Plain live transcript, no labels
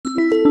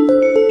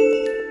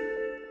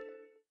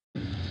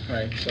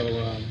right, so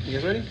you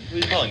guys ready? What are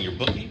you calling your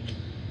bookie?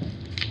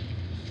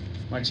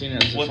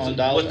 Martinez, What's phone the-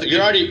 dial. what's the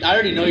I good-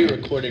 already know you're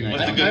recording right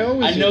What's now. the good- I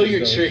always I know use your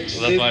those. tricks.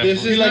 Well, that's why This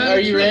I'm- is like, are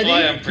you ready? That's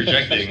why I'm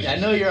projecting. I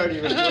know you're already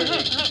recording.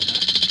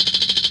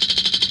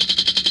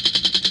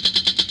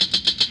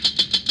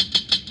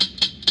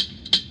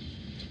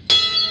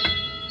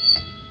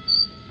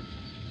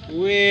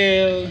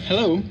 Well,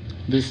 hello.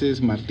 This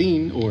is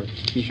Martin, or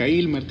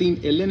Mijail Martin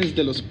Elenes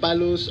de los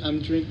Palos.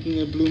 I'm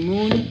drinking a Blue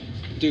Moon.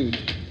 Dude,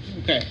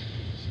 okay.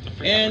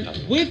 And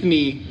with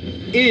me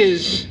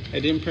is, I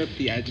didn't prep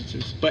the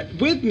adjectives, but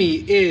with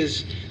me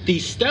is the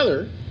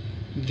stellar,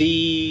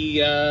 the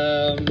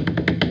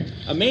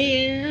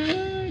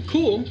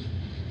cool,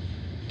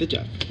 the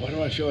Jeff. Why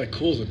do I feel like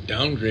cool is a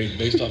downgrade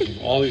based off of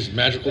all these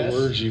magical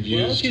words you've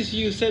Well, used? because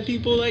you said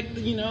people like,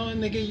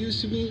 and they get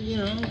used to me,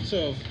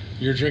 so.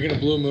 You're drinking a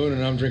Blue Moon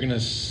and I'm drinking a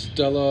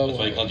Stella That's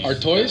why he called you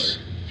Artois?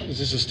 Is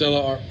this a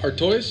Stella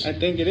Artois? I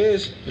think it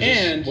is. Is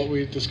And this what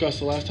we discussed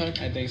the last time?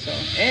 I think so.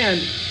 And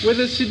with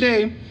us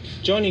today,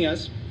 joining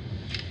us,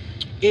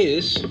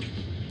 is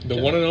The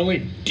one and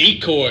only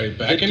Decoy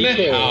back The in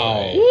Decoy. the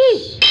house. Woo!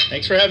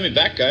 Thanks for having me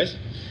back, guys.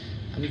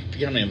 I'm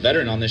becoming a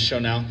veteran on this show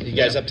now. You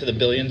guys up to the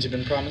billions you've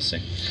been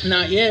promising?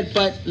 not yet,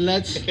 but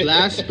last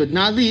but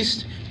not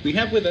least, we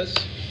have with us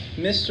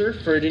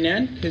Mr.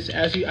 Ferdinand. Because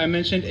as I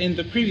mentioned in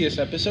the previous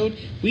episode,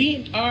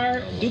 we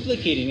are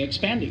duplicating,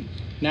 expanding.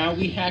 Now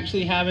we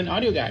actually have an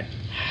audio guy.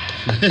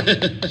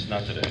 It's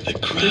not today. The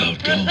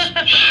crowd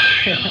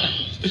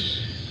goes.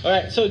 All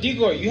right, so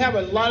Decoy, you have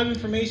a lot of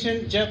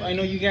information. Jeff, I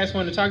know you guys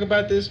want to talk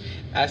about this.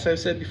 As I've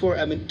said before,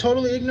 I've been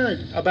totally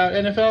ignorant about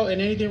NFL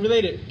and anything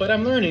related, but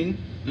I'm learning.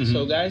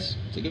 So guys,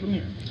 take it from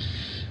here.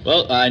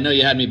 Well, I know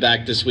you had me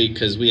back this week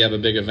because we have a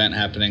big event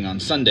happening on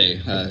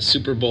Sunday,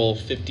 Super Bowl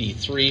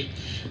 53.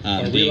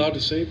 Are we allowed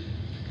to say?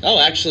 Oh,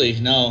 actually,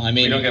 no. I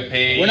mean, We don't get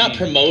paid. We're not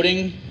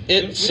promoting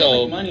it, We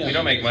so. don't make money We off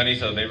don't it. make money,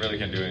 so they really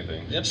can't do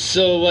anything. Yep.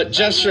 So what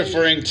Jeff's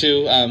referring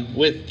to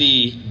with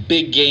the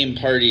big game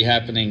party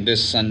happening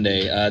this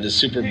Sunday, the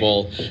Super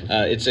Bowl,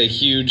 it's a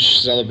huge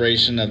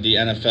celebration of the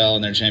NFL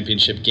and their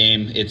championship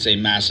game. It's a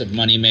massive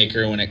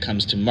moneymaker when it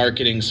comes to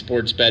marketing,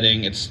 sports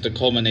betting. It's the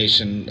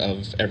culmination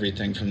of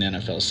everything from the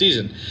NFL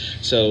season.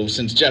 So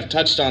since Jeff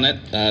touched on it,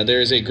 there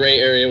is a gray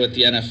area with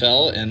the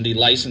NFL and the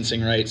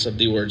licensing rights of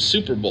the word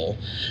Super Bowl.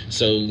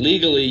 So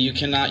legally, you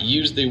cannot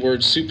use the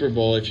word Super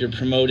Bowl if you're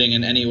promoting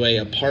in any way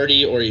a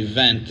party or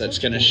event that's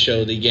going to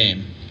show the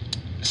game.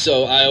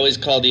 So I always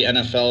call the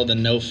NFL the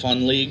No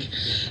Fun League.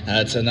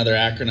 It's another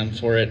acronym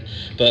for it.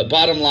 But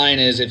bottom line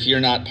is, if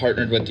you're not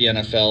partnered with the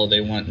NFL,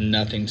 they want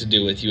nothing to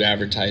do with you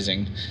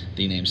advertising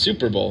the name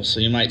Super Bowl. So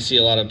you might see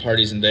a lot of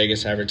parties in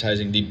Vegas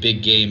advertising the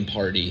big game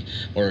party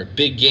or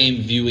big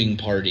game viewing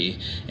party,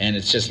 and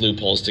it's just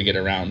loopholes to get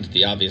around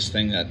the obvious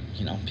thing that,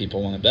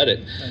 people want to bet it.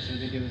 That's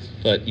ridiculous.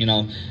 But,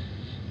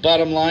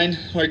 bottom line,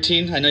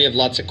 Martin, I know you have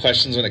lots of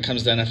questions when it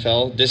comes to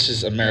NFL. This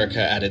is America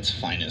at its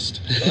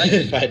finest. I like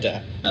it. If I had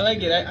to- I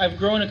like it. I've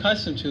grown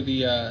accustomed to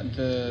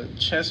the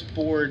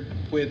chessboard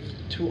with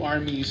two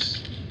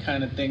armies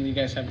kind of thing you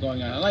guys have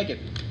going on. I like it.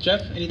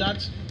 Jeff, any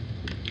thoughts?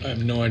 I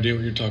have no idea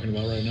what you're talking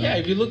about right now. Yeah,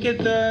 if you look at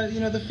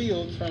the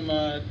field from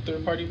a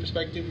third party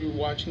perspective, you're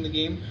watching the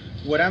game.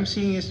 What I'm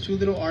seeing is two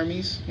little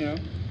armies, and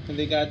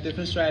they got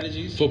different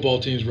strategies. Football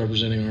teams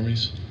representing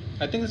armies.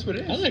 I think that's what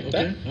it is. I like Okay.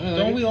 that. I like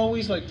Don't it. we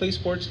always play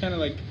sports kind of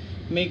like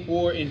make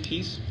war in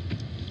peace?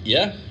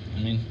 Yeah, I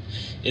mean,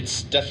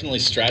 it's definitely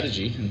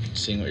strategy and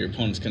seeing what your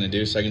opponent's going to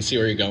do. So I can see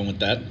where you're going with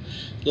that. A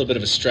little bit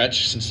of a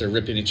stretch since they're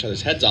ripping each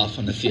other's heads off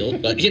on the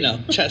field, but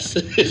chess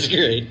is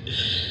great.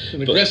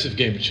 An aggressive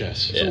game of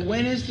chess. Yeah. So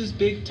when is this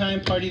big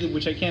time party,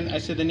 which I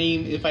said the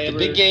name if I The ever...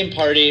 big game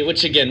party,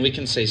 which again, we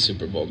can say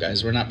Super Bowl,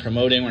 guys. We're not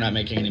promoting, we're not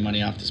making any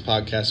money off this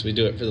podcast. We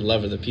do it for the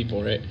love of the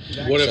people, right?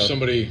 What if So-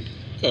 somebody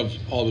of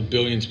all the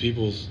billions of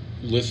people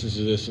listens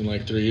to this in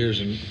 3 years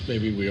and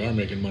maybe we are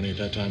making money at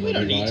that time? We Are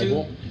don't we need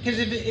viable? to. Because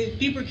if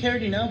people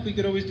cared enough, we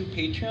could always do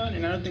Patreon,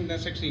 and I don't think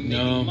that's actually making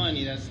No.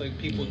 money. That's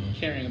people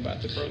caring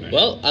about the program.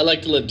 Well, I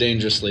like to live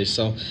dangerously,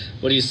 so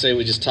what do you say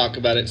we just talk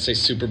about it, say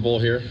Super Bowl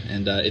here,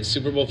 and it's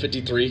Super Bowl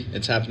 53.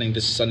 It's happening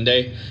this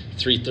Sunday,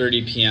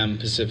 3:30 p.m.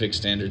 Pacific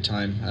Standard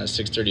Time,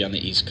 6:30 on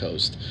the East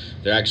Coast.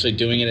 They're actually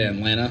doing it in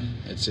Atlanta.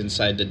 It's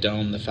inside the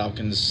Dome. The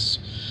Falcons,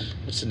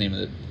 what's the name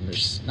of it?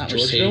 Not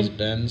George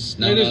Mercedes-Benz.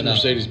 No, it is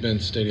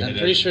Mercedes-Benz Stadium. I'm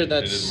pretty sure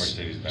that's... It is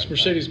Mercedes-Benz. It's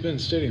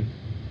Mercedes-Benz Stadium.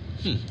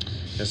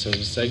 Guess I was I'm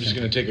mistaken. just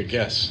going to take a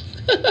guess.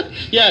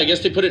 Yeah, I guess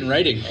they put it in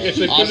writing. Yes,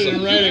 they put it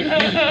in writing.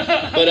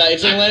 But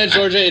it's in Atlanta,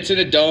 Georgia. It's in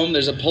a dome.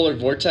 There's a polar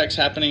vortex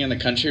happening in the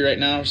country right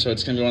now, so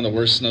it's going to be one of the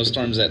worst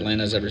snowstorms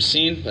Atlanta's ever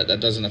seen, but that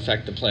doesn't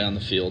affect the play on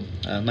the field.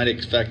 Might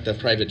affect the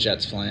private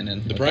jets flying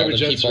in. The with private all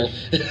jets people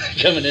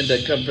coming in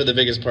to come for the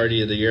biggest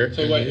party of the year.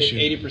 So what, issue.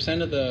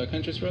 80% of the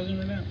country's frozen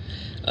right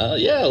now?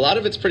 Yeah, a lot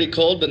of it's pretty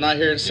cold, but not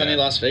here in sunny Yeah.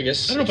 Las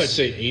Vegas. I don't know if I'd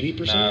say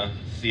 80%. Nah,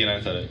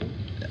 CNN said it.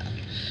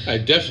 I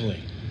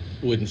definitely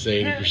wouldn't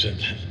say 80%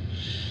 then.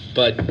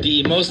 But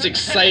the most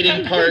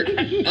exciting part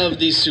of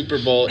the Super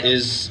Bowl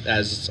is,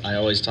 as I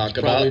always talk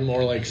Probably about,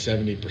 more like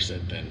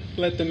 70% then.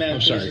 Let the man.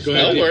 I'm sorry. finish Go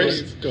his ahead. No thought.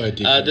 worries. Go ahead,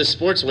 D3coy. the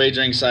sports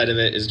wagering side of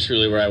it is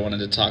truly where I wanted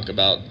to talk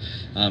about.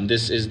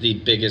 This is the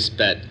biggest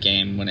bet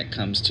game when it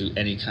comes to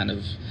any kind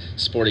of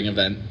sporting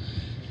event,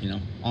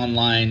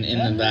 online, in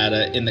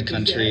Nevada, in the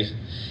country.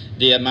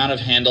 The amount of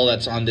handle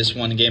that's on this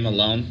one game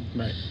alone,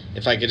 Right.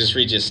 if I could just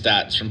read you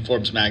stats from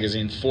Forbes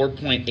magazine,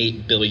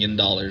 $4.8 billion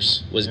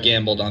was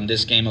gambled on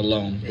this game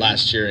alone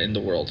last year in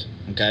the world.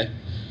 Okay?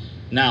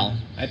 Now,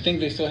 I think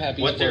they still have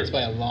What esports they're-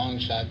 by a long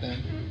shot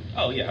then.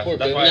 Oh yeah, Poor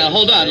that's Bill. why. now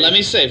hold on, let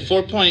me say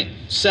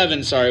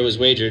 4.7, was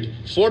wagered.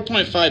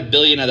 4.5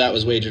 billion of that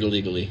was wagered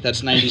illegally.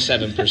 That's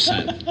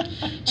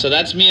 97%. So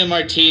that's me and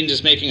Martine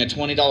just making a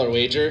 $20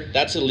 wager.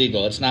 That's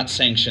illegal. It's not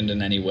sanctioned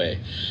in any way.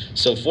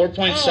 So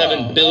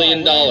 $4.7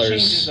 billion well, that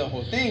changes the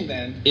whole thing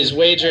then. is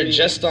wagered I mean,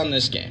 just on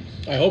this game.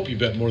 I hope you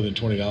bet more than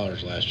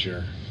 $20 last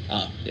year.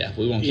 Oh, yeah,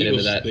 we won't get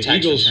into that. The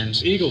Tax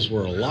returns. Eagles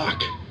were a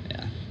lock.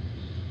 Yeah.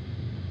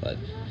 But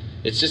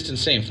it's just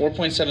insane.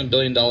 $4.7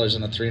 billion in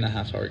a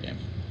 3.5-hour game.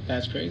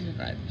 That's crazy.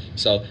 Right.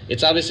 So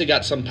it's obviously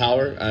got some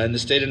power. In the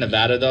state of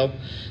Nevada, though,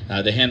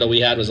 the handle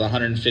we had was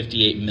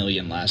 $158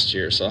 million last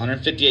year. So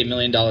 $158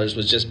 million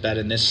was just bet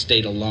in this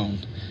state alone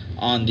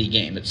on the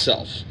game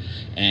itself.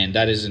 And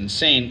that is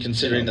insane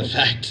considering the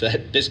fact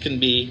that this can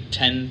be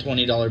 $10,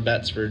 $20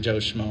 bets for Joe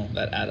Schmo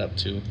that add up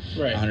to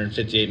Right.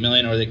 $158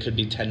 million, or they could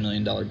be $10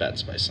 million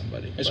bets by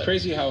somebody. It's But-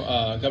 crazy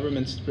how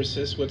governments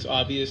persist what's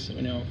obvious.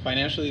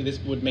 Financially, this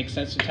would make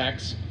sense to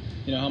tax.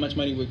 How much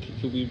money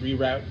could we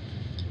reroute?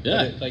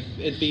 Yeah. Like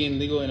it being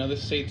legal in other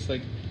states,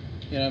 like,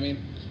 you know what I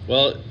mean?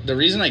 Well, the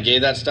reason I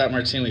gave that stat,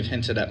 Martine, we've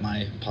hinted at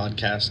my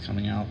podcast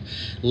coming out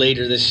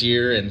later this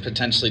year and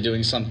potentially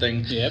doing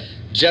something. Yep.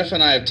 Jeff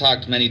and I have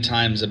talked many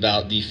times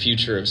about the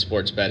future of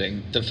sports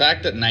betting. The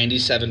fact that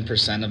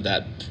 97% of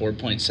that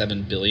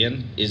 4.7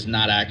 billion is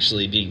not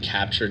actually being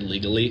captured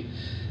legally,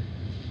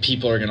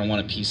 people are going to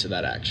want a piece of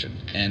that action.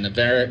 And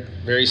very,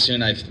 very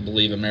soon, I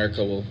believe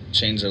America will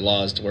change their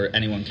laws to where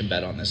anyone can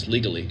bet on this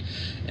legally.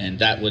 And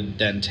that would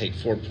then take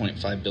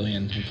 4.5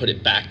 billion and put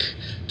it back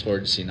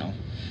towards,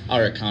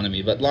 our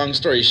economy. But long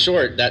story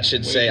short, that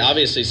should say,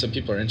 obviously, some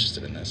people are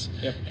interested in this.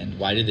 Yep. And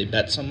why do they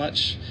bet so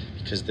much?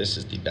 Because this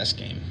is the best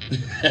game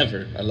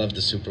ever. I love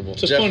the Super Bowl.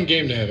 It's a fun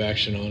game to have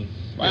action on.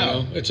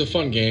 Wow. It's a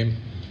fun game,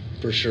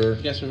 for sure.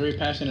 Yes, we're very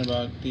passionate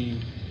about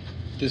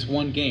this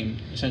one game,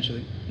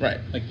 essentially. Right,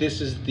 Like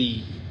this is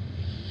the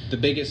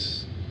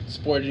biggest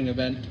sporting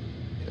event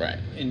right.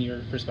 in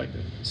your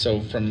perspective.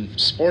 So from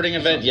sporting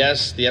event,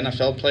 yes, the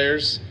NFL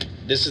players,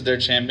 this is their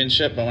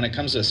championship. But when it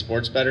comes to a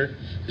sports bettor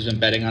who's been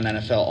betting on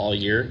NFL all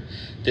year,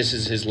 this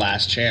is his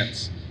last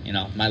chance.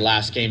 My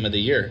last game of the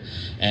year.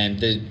 And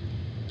the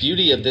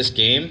beauty of this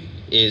game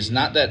is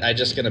not that I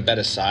just going to bet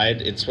a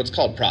side. It's what's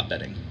called prop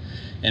betting.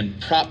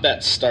 And prop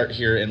bets start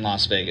here in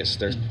Las Vegas.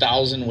 There's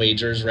 1,000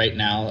 wagers right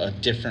now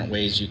of different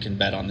ways you can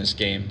bet on this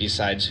game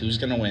besides who's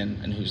going to win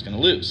and who's going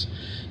to lose.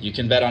 You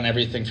can bet on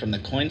everything from the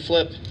coin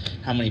flip,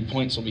 how many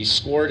points will be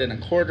scored in a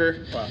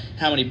quarter, Wow.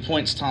 how many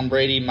points Tom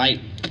Brady might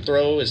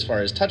throw as far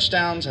as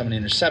touchdowns, how many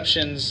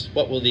interceptions,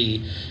 what will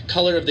the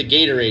color of the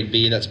Gatorade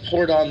be that's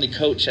poured on the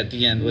coach at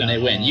the end when they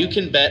win. You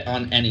can bet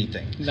on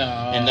anything. No.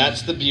 And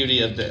that's the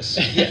beauty of this.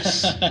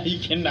 Yes. You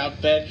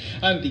cannot bet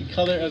on the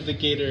color of the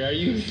gator. Are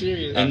you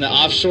serious? In the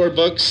offshore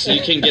books,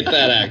 you can get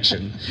that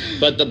action.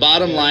 But the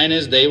bottom line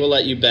is they will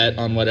let you bet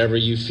on whatever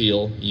you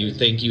feel you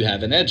think you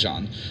have an edge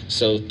on.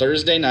 So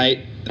Thursday night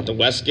at the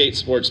Westgate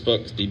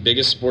Sportsbook, the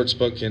biggest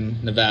sportsbook in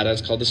Nevada,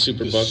 it's called the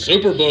Superbook.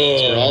 Super Bowl.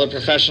 It's where all the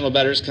professional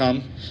bettors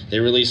come. They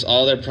release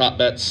all their prop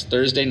bets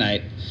Thursday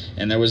night,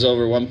 and there was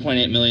over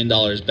 $1.8 million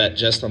bet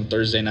just on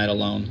Thursday night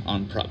alone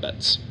on prop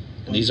bets.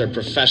 And these are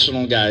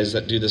professional guys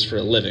that do this for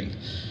a living.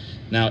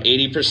 Now,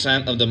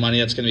 80% of the money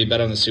that's going to be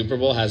bet on the Super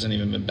Bowl hasn't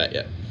even been bet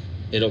yet.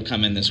 It'll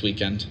come in this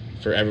weekend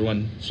for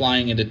everyone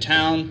flying into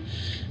town,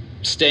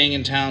 staying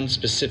in town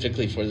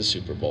specifically for the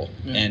Super Bowl.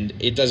 Yeah. And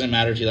it doesn't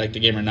matter if you like the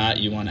game or not,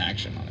 you want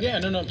action on it. Yeah,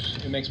 no,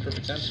 it makes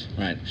perfect sense.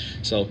 Right.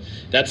 So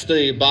that's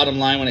the bottom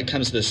line when it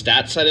comes to the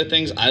stats side of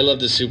things. I love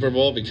the Super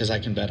Bowl because I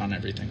can bet on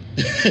everything.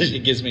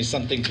 It gives me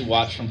something to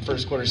watch from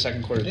first quarter,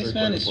 second quarter, This third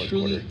man quarter, is fourth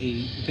truly quarter.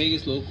 a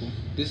Vegas local.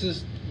 This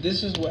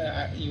is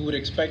what you would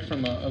expect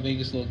from a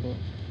Vegas local.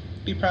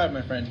 Be proud,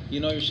 my friend. You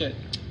know your shit.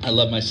 I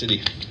love my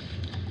city.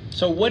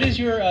 So what is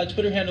your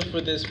Twitter handle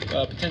for this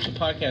potential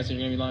podcast that you're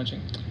going to be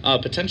launching?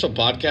 Potential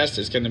podcast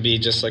is going to be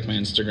just like my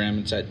Instagram.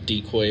 It's at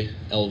D3coy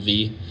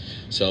LV.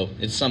 So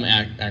it's some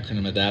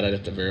acronym of that. I'd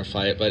have to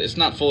verify it. But it's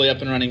not fully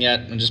up and running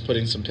yet. I'm just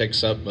putting some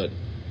picks up. But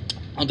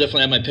I'll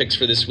definitely have my picks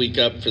for this week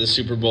up for the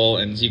Super Bowl.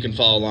 And you can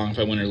follow along if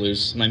I win or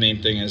lose. My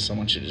main thing is I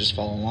want you to just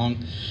follow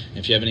along.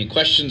 If you have any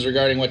questions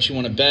regarding what you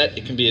want to bet,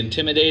 it can be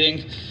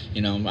intimidating.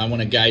 I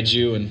want to guide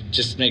you and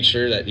just make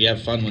sure that you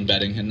have fun when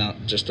betting and not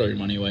just throw your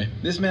money away.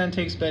 This man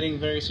takes betting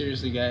very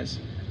seriously, guys.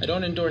 I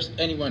don't endorse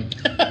anyone.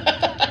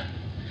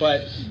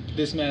 But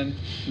this man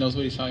knows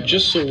what he's talking about.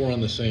 Just so we're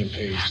on the same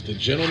page, the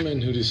gentleman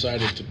who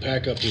decided to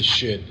pack up his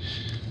shit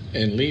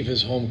and leave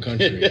his home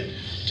country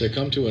to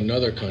come to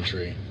another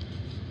country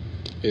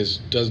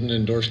doesn't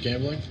endorse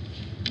gambling?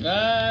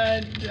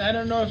 I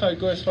don't know if I'd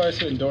go as far as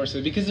to endorse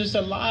it because there's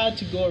a lot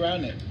to go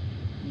around it.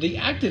 The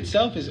act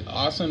itself is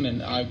awesome,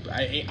 and I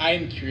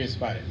am curious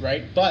about it,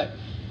 right? But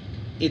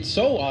it's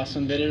so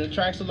awesome that it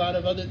attracts a lot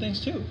of other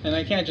things too, and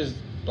I can't just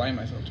blind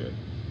myself to it.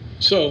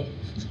 So,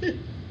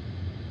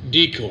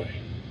 decoy.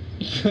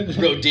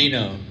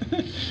 Rodino.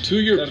 To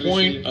your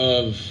point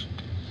of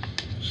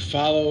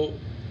follow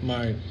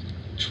my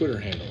Twitter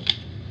handle,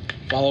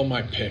 follow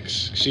my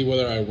picks, see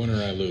whether I win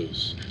or I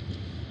lose.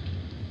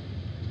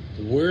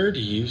 Where do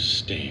you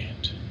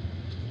stand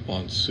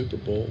on Super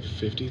Bowl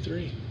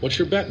 53? What's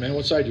your bet, man?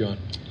 What side you on?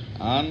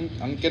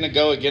 I'm gonna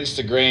go against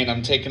the grain.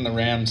 I'm taking the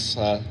Rams.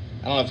 I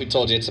don't know if we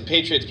told you, it's the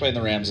Patriots playing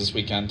the Rams this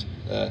weekend.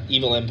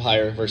 Evil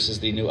Empire versus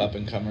the new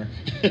up-and-comer.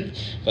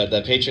 But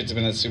the Patriots have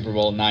been in the Super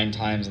Bowl 9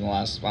 times in the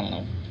last,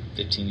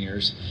 15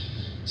 years.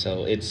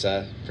 So it's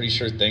a pretty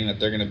sure thing that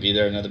they're going to be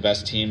there and they're the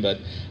best team. But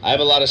I have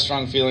a lot of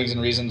strong feelings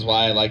and reasons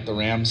why I like the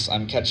Rams.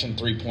 I'm catching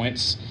 3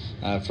 points.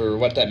 For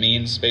what that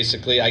means,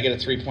 basically, I get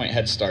a 3-point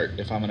head start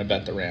if I'm going to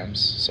bet the Rams.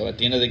 So at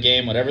the end of the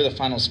game, whatever the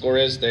final score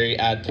is, they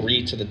add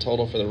 3 to the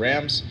total for the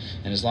Rams.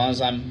 And as long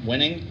as I'm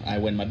winning, I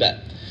win my bet.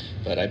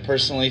 But I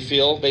personally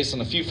feel, based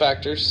on a few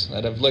factors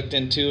that I've looked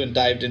into and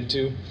dived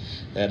into,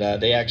 that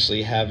they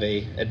actually have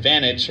a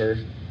advantage, or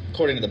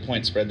according to the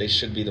point spread, they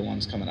should be the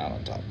ones coming out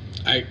on top.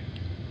 I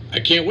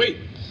can't wait.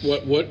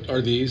 What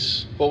are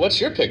these? Well,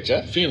 what's your pick,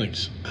 Jeff?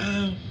 Feelings.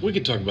 We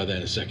could talk about that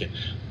in a second.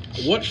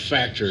 What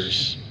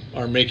factors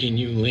are making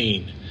you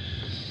lean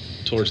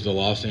towards the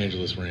Los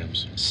Angeles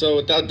Rams? So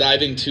without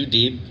diving too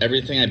deep,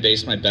 everything I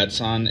base my bets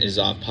on is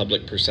off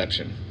public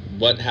perception.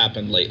 What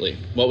happened lately?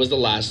 What was the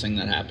last thing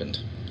that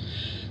happened?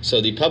 So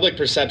the public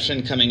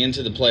perception coming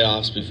into the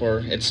playoffs before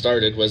it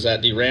started was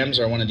that the Rams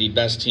are one of the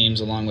best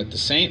teams along with the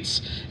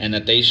Saints, and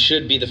that they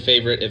should be the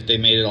favorite if they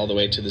made it all the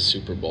way to the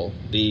Super Bowl.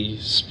 The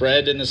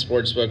spread in the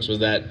sports books was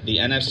that the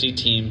NFC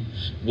team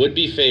would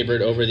be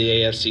favored over the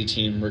AFC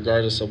team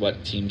regardless of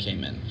what team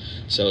came in.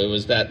 So it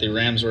was that the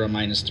Rams were a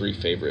 -3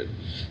 favorite.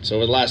 So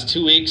over the last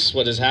 2 weeks,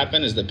 what has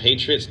happened is the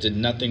Patriots did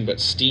nothing but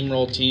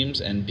steamroll teams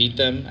and beat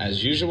them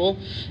as usual,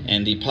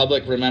 and the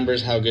public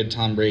remembers how good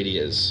Tom Brady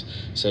is.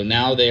 So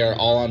now they are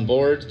all on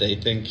board. They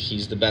think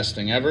he's the best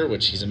thing ever,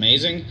 which he's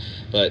amazing.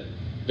 But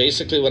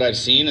basically what I've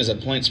seen is a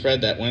point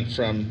spread that went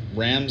from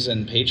Rams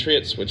and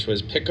Patriots, which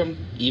was pick 'em,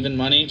 even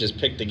money, just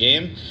pick the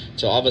game,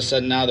 to all of a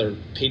sudden now the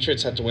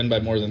Patriots have to win by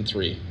more than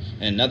 3.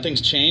 And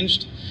nothing's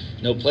changed.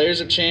 No players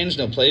have changed,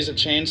 no plays have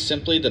changed.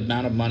 Simply the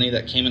amount of money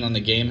that came in on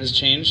the game has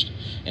changed.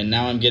 And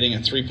now I'm getting a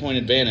 3-point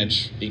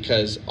advantage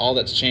because all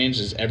that's changed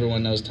is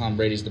everyone knows Tom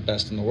Brady's the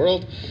best in the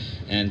world.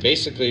 And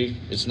basically,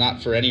 it's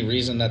not for any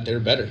reason that they're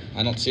better.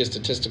 I don't see a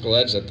statistical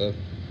edge that the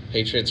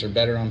Patriots are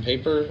better on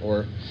paper,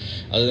 or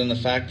other than the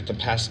fact that the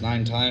past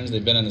 9 times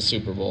they've been in the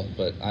Super Bowl.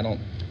 But I don't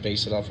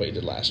base it off what he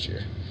did last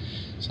year.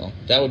 So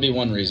that would be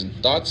one reason.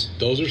 Thoughts?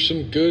 Those are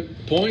some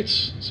good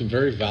points, some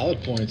very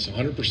valid points,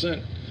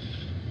 100%.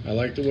 I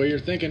like the way you're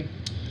thinking.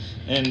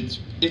 And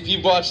if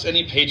you've watched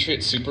any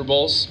Patriots Super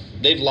Bowls,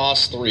 they've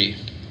lost 3,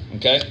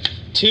 okay?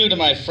 2 to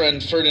my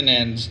friend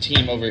Ferdinand's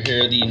team over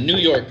here, the New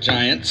York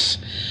Giants,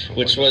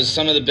 which was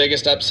some of the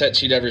biggest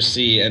upsets you'd ever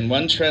see. And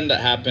one trend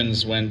that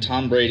happens when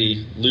Tom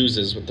Brady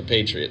loses with the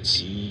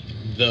Patriots,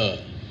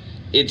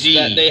 it's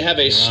that they have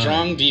a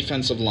strong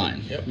defensive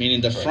line, meaning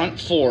the front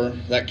 4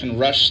 that can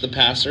rush the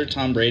passer,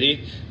 Tom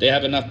Brady, they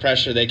have enough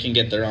pressure they can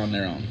get there on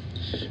their own.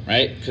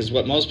 Right? Because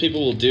what most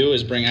people will do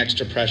is bring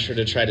extra pressure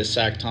to try to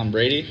sack Tom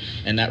Brady,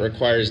 and that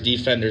requires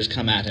defenders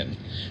come at him.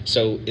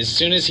 So as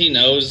soon as he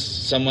knows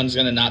someone's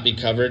going to not be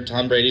covered,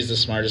 Tom Brady's the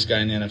smartest guy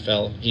in the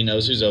NFL. He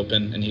knows who's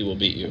open, and he will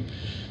beat you.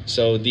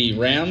 So the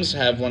Rams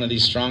have one of the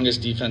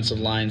strongest defensive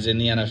lines in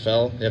the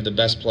NFL. They have the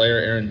best player,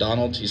 Aaron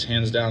Donald. He's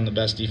hands down the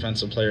best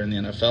defensive player in the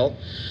NFL.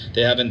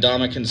 They have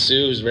Ndamukong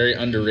Suh, who's very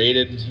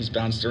underrated. He's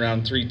bounced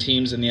around 3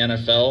 teams in the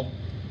NFL.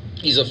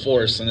 He's a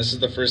force, and this is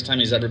the first time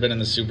he's ever been in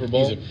the Super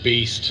Bowl. He's a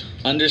beast.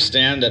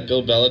 Understand that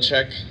Bill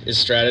Belichick, his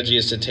strategy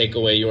is to take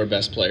away your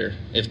best player.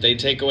 If they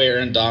take away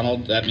Aaron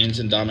Donald, that means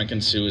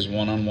Ndamukong Suh is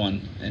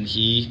 1-on-1, and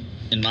he,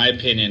 in my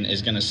opinion,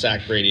 is going to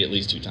sack Brady at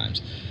least 2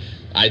 times.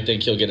 I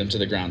think he'll get him to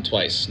the ground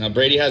twice. Now,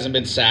 Brady hasn't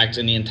been sacked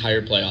in the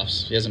entire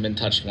playoffs. He hasn't been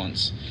touched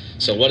once.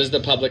 So what is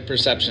the public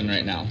perception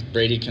right now?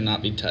 Brady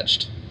cannot be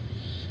touched,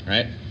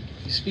 right?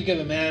 You speak of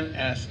the man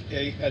as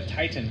a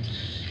titan.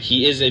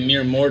 He is a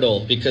mere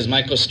mortal because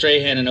Michael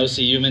Strahan and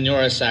O.C.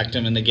 Umenyiora sacked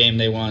him in the game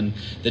they won.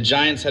 The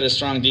Giants had a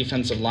strong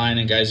defensive line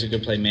and guys who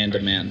could play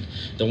man-to-man.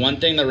 The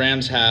one thing the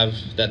Rams have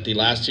that the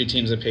last 2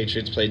 teams the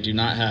Patriots played do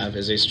not have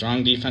is a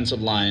strong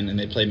defensive line, and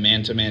they play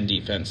man-to-man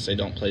defense. They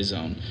don't play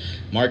zone.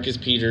 Marcus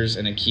Peters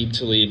and Aqib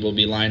Talib will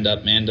be lined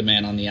up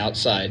man-to-man on the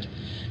outside,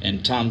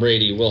 and Tom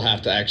Brady will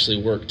have to actually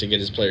work to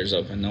get his players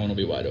open. No one will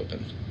be wide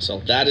open.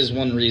 So that is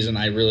one reason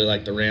I really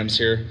like the Rams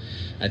here.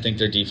 I think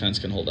their defense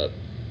can hold up.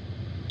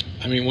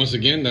 I mean, once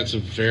again, that's a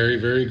very,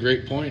 very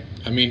great point.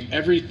 I mean,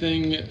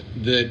 everything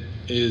that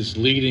is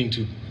leading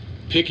to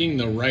picking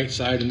the right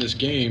side in this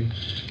game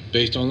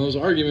based on those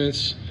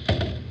arguments,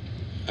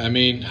 I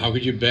mean, how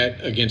could you bet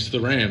against the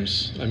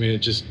Rams? I mean, it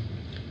just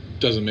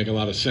doesn't make a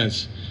lot of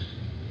sense.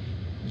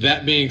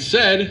 That being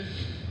said,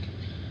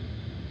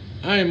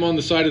 I am on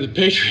the side of the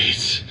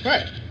Patriots.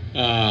 Right.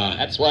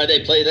 That's why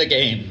they play the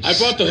game. I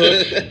bought the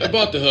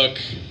hook.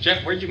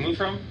 Jeff, where'd you move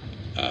from?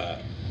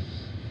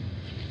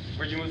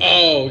 Where'd you move from?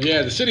 Oh,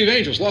 yeah, the City of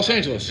Angels, Los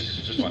Angeles.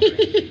 Just wondering.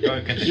 Go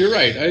ahead, continue. You're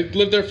right. I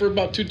lived there for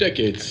about 2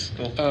 decades.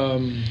 Cool.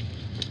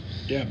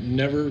 Yeah,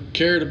 never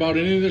cared about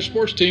any of their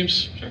sports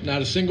teams. Sure.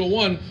 Not a single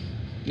one.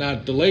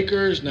 Not the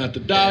Lakers, not the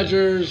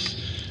Dodgers,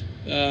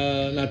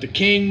 not the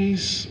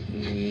Kings.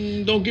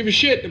 Don't give a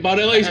shit about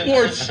LA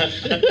sports.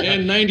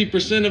 And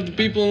 90% of the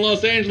people in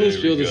Los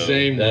Angeles feel the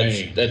same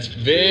way. That's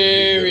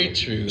very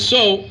true.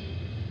 So,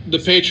 the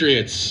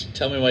Patriots.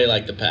 Tell me why you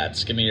like the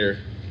Pats. Give me your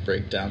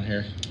breakdown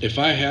here. If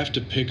I have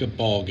to pick a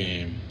ball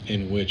game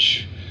in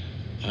which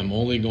I'm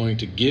only going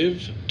to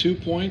give 2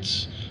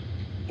 points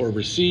or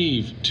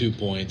receive 2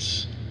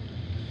 points,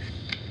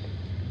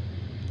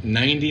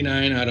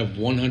 99 out of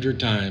 100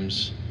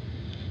 times,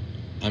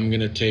 I'm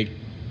going to take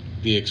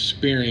the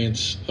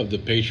experience of the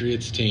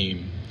Patriots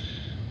team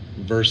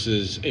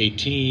versus a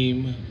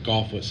team,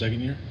 Goff, what,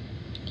 second year?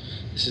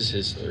 This is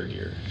his 3rd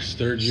year. His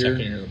 3rd year? Second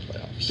year of the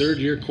playoffs. 3rd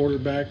year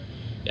quarterback?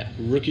 Yeah.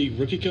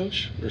 Rookie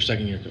coach? Or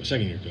second year coach?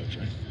 Second year coach,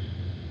 right?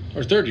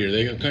 Or 3rd year,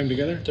 they came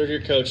together? 3rd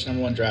year coach,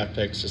 number 1 draft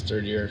picks, his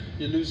 3rd year.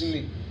 You're losing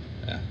me.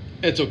 Yeah.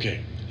 It's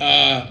okay.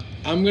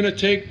 I'm gonna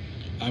take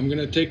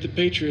the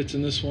Patriots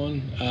in this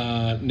one.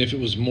 And if it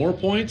was more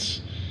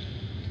points,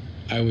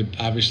 I would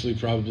obviously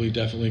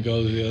definitely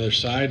go to the other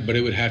side, but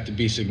it would have to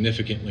be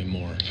significantly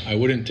more. I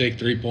wouldn't take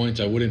 3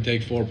 points. I wouldn't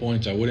take 4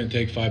 points. I wouldn't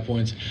take 5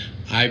 points.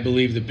 I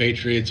believe the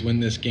Patriots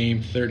win this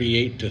game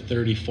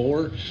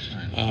 38-34,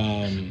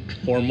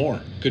 or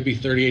more. Could be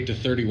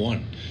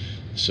 38-31.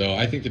 So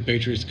I think the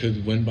Patriots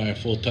could win by a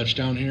full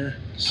touchdown here.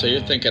 So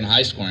you're thinking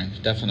high scoring,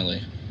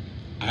 definitely.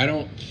 I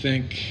don't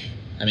think.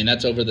 I mean,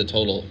 that's over the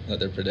total that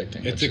they're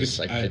predicting. It's It's just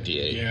like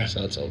 58, yeah.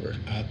 so it's over.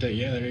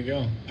 Yeah, there you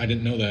go. I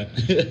didn't know that.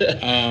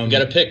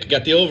 Got a pick,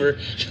 got the over.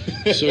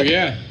 So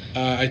yeah,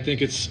 I think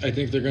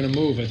they're going to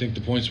move. I think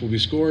the points will be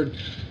scored.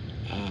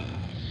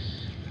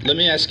 Let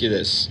me ask you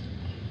this: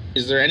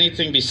 is there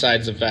anything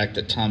besides the fact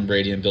that Tom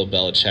Brady and Bill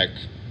Belichick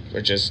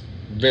are just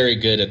very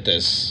good at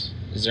this?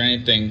 Is there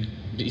anything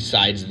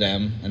besides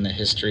them in the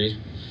history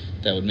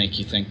that would make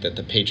you think that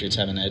the Patriots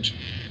have an edge?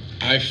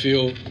 I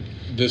feel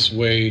this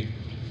way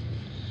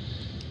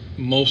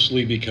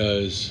mostly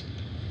because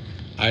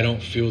I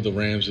don't feel the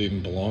Rams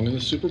even belong in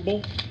the Super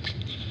Bowl.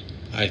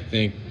 I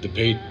think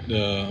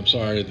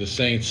the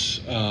Saints.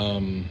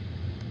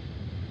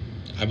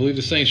 I believe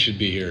the Saints should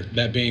be here.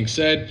 That being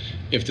said,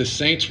 if the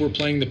Saints were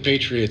playing the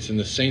Patriots and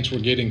the Saints were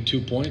getting 2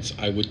 points,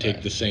 I would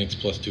take the Saints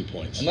plus 2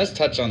 points. And let's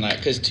touch on that,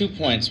 because 2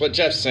 points, what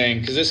Jeff's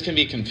saying, because this can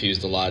be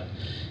confused a lot.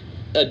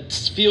 A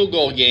field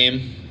goal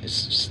game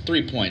is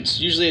 3 points.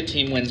 Usually a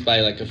team wins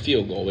by like a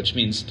field goal, which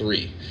means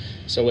 3.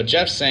 So what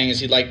Jeff's saying is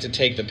he'd like to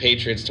take the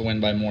Patriots to win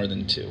by more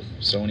than 2.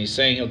 So when he's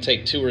saying he'll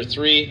take 2 or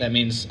 3, that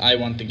means I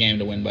want the game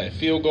to win by a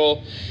field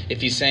goal.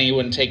 If he's saying he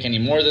wouldn't take any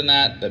more than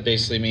that, that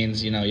basically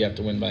means, you have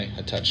to win by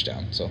a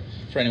touchdown. So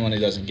for anyone who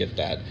doesn't get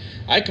that,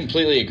 I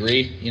completely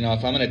agree.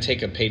 If I'm going to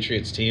take a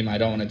Patriots team, I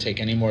don't want to take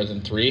any more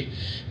than 3,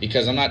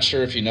 because I'm not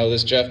sure if you know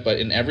this, Jeff, but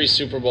in every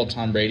Super Bowl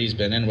Tom Brady's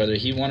been in, whether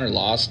he won or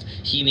lost,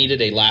 he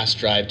needed a last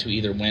drive to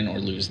either win or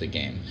lose the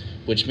game,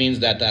 which means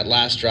that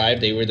last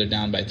drive, they were either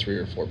down by 3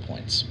 or 4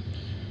 points.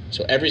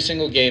 So every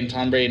single game,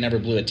 Tom Brady never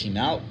blew a team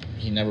out.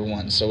 He never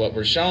won. So what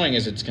we're showing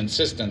is it's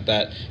consistent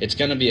that it's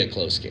going to be a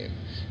close game.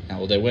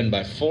 Now, will they win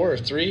by 4 or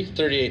 3,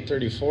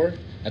 38-34?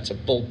 That's a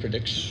bold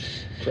prediction.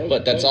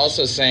 But that's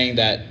also saying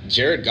that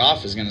Jared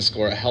Goff is going to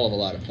score a hell of a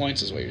lot of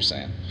points, is what you're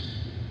saying.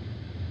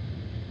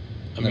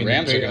 And the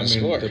Rams are going to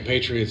score. The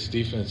Patriots'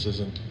 defense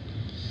isn't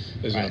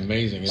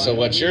amazing. So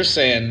what you're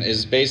saying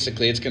is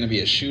basically it's going to be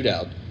a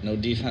shootout. No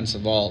defense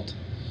involved.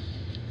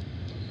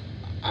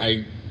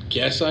 I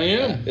guess I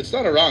am. Yeah, it's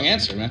not a wrong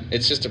answer, man.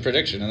 It's just a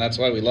prediction, and that's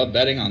why we love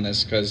betting on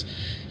this, because,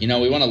 we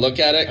want to look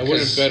at it. I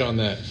wouldn't bet on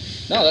that.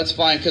 No, that's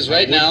fine, because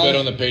right now... I would bet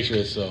on the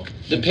Patriots, though.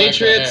 The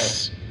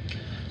Patriots...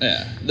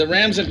 Yeah. The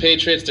Rams and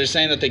Patriots, they're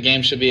saying that the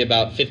game should be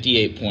about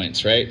 58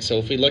 points, right? So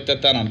if we looked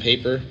at that on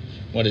paper,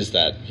 what is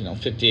that?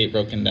 58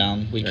 broken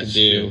down. We could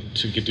do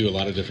a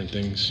lot of different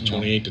things.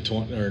 28 to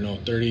 20, or no,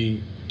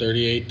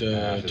 38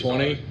 to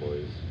 20.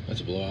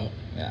 That's a blowout.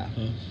 Yeah.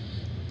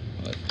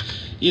 But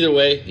either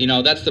way,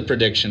 that's the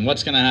prediction.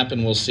 What's going to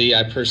happen, we'll see.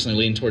 I personally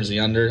lean towards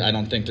the under. I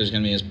don't think there's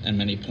going to be as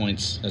many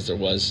points as there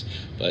was.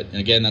 But,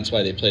 again, that's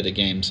why they play the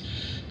games.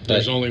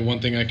 There's only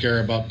one thing I care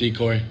about,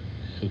 Decoy.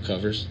 Who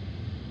covers?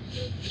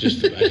 I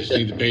just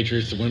need the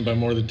Patriots to win by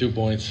more than 2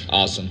 points.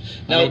 Awesome.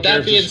 Now, with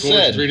that being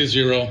said,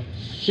 3-0.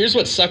 Here's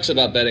what sucks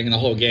about betting in the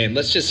whole game.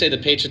 Let's just say the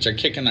Patriots are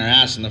kicking their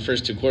ass in the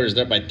first 2 quarters.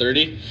 They're up by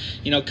 30.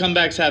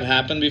 Comebacks have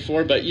happened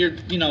before, but you're,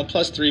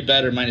 +3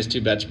 bet or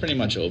 -2 bet's pretty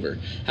much over.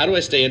 How do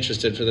I stay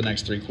interested for the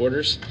next 3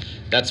 quarters?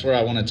 That's where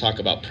I want to talk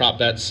about prop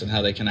bets and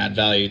how they can add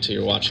value to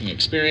your watching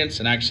experience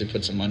and actually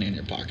put some money in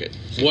your pocket.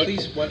 What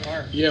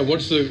are? Yeah,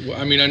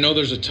 I know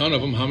there's a ton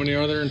of them. How many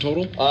are there in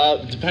total?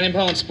 Depending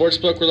upon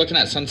sportsbook, we're looking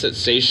at Sunset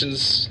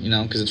Stations,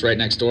 because it's right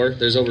next door.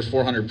 There's over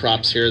 400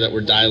 props here that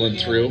we're dialing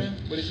through.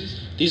 What is this?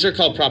 These are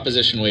called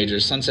proposition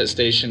wagers. Sunset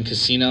Station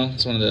Casino,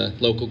 it's one of the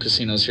local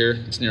casinos here.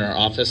 It's near our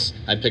office.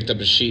 I picked up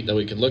a sheet that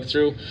we could look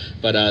through.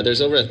 But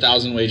there's over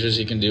 1,000 wagers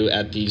you can do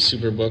at the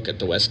Superbook at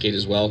the Westgate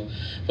as well.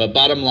 But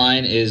bottom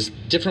line is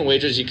different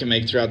wagers you can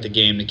make throughout the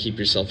game to keep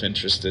yourself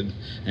interested.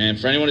 And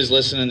for anyone who's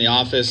listening in the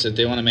office, if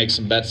they want to make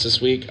some bets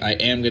this week, I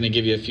am going to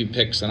give you a few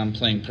picks that I'm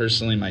playing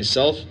personally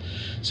myself.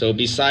 So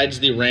besides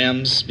the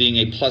Rams being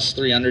a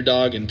 +3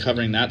 underdog and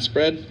covering that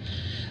spread,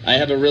 I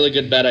have a really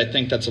good bet. I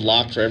think that's a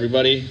lock for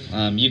everybody.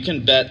 You can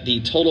bet the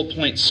total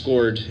points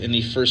scored in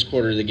the first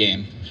quarter of the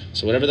game.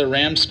 So whatever the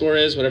Rams score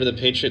is, whatever the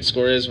Patriots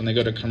score is when they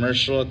go to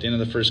commercial at the end of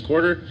the first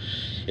quarter,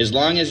 as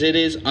long as it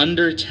is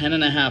under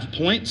 10.5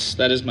 points,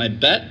 that is my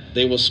bet,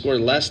 they will score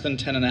less than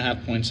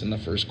 10.5 points in the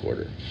first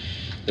quarter.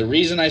 The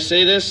reason I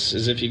say this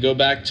is if you go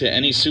back to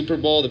any Super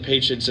Bowl the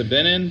Patriots have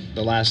been in,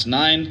 the last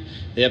 9,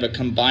 they have a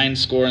combined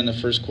score in the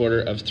first quarter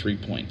of 3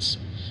 points.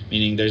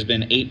 Meaning there's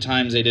been 8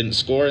 times they didn't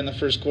score in the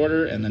first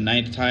quarter, and the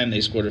 9th time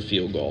they scored a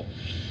field goal.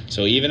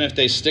 So even if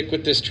they stick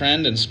with this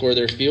trend and score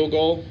their field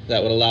goal,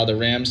 that would allow the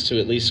Rams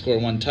to at least score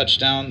 1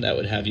 touchdown. That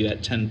would have you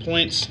at 10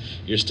 points.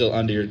 You're still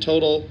under your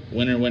total.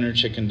 Winner, winner,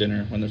 chicken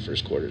dinner when the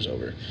first quarter's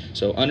over.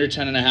 So under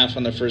 10.5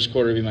 on the first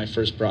quarter would be my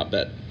first prop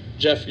bet.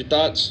 Jeff, your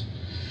thoughts?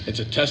 It's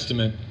a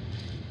testament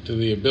to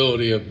the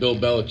ability of Bill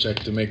Belichick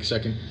to make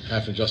second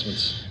half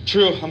adjustments.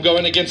 True. I'm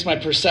going against my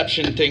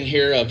perception thing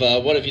here of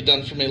what have you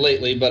done for me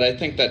lately, but I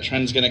think that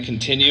trend's going to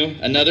continue.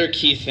 Another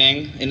key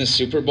thing in the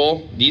Super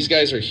Bowl, these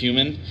guys are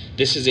human.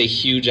 This is a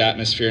huge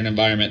atmosphere and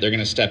environment they're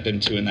going to step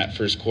into in that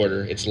first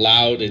quarter. It's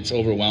loud, it's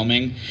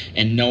overwhelming,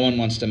 and no one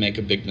wants to make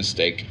a big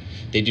mistake.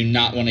 They do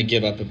not want to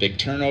give up a big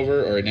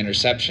turnover or an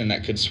interception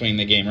that could swing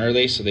the game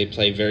early, so they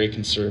play very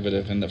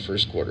conservative in the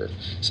first quarter.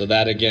 So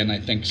that, again, I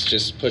think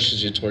just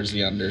pushes you towards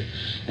the under,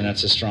 and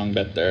that's a strong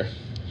bet there.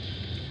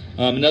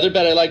 Another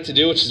bet I like to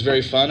do, which is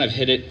very fun, I've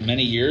hit it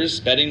many years,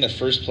 betting the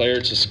first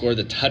player to score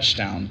the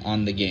touchdown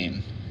on the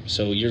game.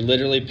 So you're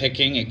literally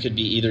picking, it could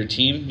be either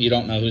team. You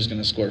don't know who's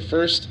going to score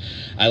first.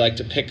 I like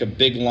to pick a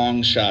big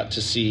long shot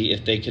to see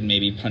if they can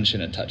maybe punch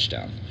in a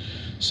touchdown.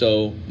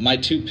 So my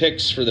 2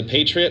 picks for the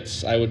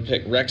Patriots, I would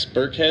pick Rex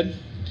Burkhead.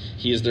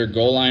 He is their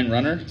goal line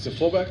runner. Is it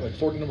fullback, like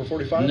number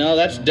 45? No,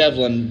 that's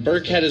Devlin.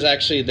 Burkhead is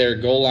actually their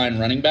goal line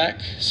running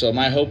back. So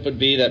my hope would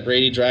be that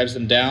Brady drives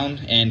them down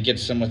and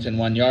gets them within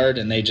 1 yard,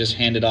 and they just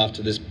hand it off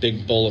to this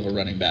big bull of a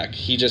running back.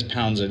 He just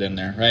pounds it in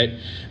there, right?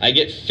 I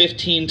get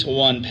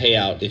 15-1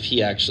 payout if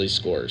he actually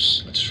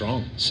scores. That's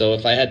strong. So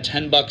if I had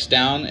 $10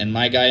 down and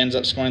my guy ends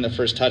up scoring the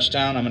first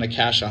touchdown, I'm going to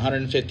cash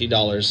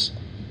 $150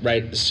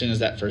 right as soon as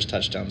that first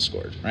touchdown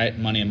scored, right?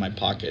 Money in my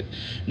pocket.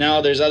 Now,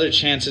 there's other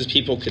chances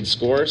people could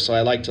score, so I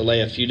like to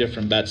lay a few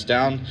different bets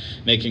down,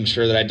 making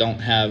sure that I don't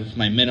have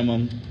my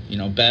minimum,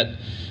 bet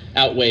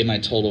outweigh my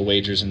total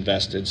wagers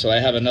invested. So I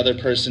have another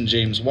person,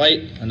 James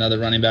White, another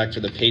running back for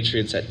the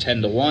Patriots at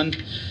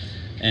 10-1.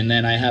 And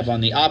then I have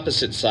on the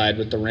opposite side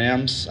with the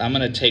Rams, I'm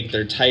going to take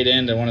their tight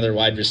end and one of their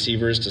wide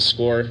receivers to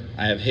score.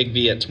 I have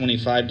Higbee at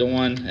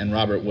 25-1 and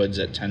Robert Woods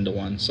at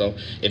 10-1. So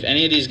if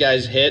any of these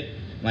guys hit,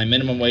 my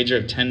minimum wager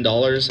of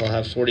 $10, I'll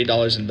have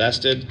 $40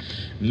 invested.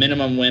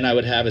 Minimum win I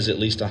would have is at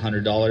least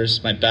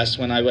 $100. My best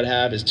win I would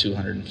have is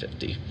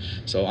 $250.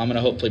 So I'm going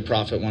to hopefully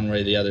profit one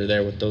way or the other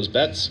there with those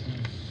bets.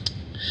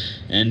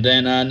 And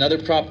then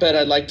another prop bet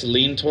I'd like to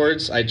lean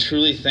towards, I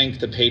truly think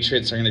the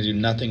Patriots are going to do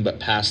nothing but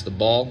pass the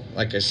ball.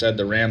 Like I said,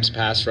 the Rams'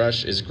 pass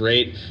rush is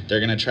great. They're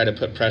going to try to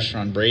put pressure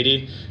on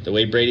Brady. The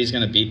way Brady's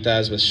going to beat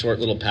that is with short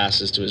little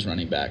passes to his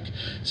running back.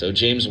 So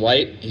James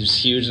White, he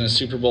was huge in the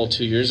Super Bowl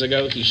 2 years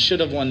ago. He should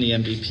have won the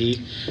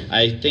MVP.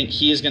 I think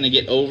he is going to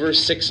get over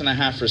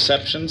 6.5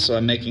 receptions, so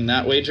I'm making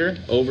that wager,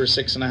 over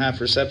 6.5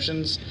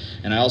 receptions.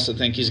 And I also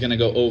think he's going to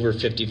go over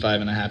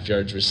 55.5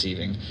 yards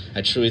receiving.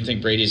 I truly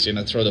think Brady's going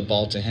to throw the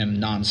ball to him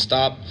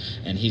non-stop,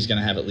 and he's going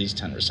to have at least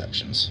 10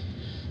 receptions.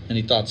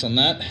 Any thoughts on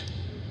that?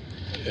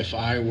 If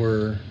I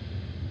were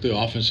the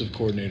offensive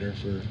coordinator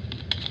for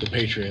the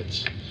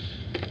Patriots,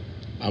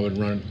 I would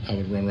run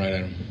right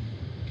at him.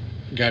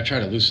 Got to try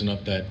to loosen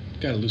up that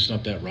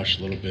rush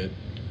a little bit.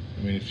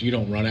 I mean, if you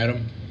don't run at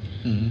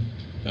them,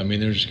 I mean,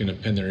 they're just going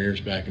to pin their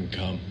ears back and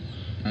come.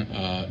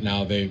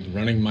 Now,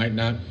 running might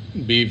not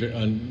be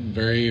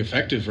very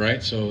effective,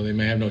 right? So they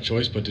may have no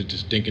choice but to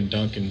just dink and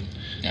dunk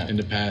and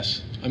to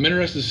pass. I'm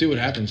interested to see what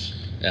happens.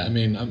 Yeah. I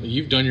mean,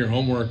 you've done your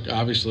homework,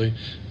 obviously.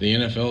 The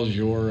NFL is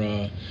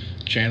your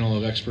channel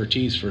of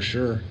expertise for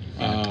sure.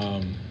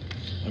 I'm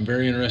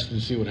very interested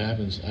to see what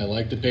happens. I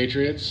like the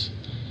Patriots.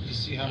 You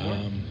see how it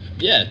works?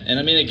 Yeah, and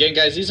I mean, again,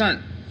 guys, these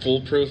aren't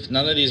foolproof.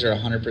 None of these are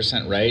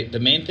 100% right. The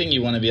main thing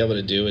you want to be able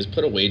to do is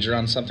put a wager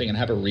on something and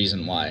have a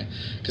reason why.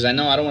 Because I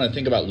know I don't want to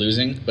think about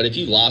losing, but if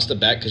you lost a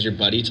bet because your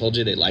buddy told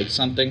you they liked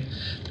something,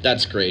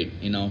 that's great.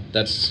 You know,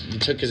 you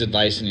took his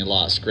advice and you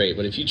lost. Great.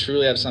 But if you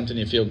truly have something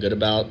you feel good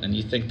about and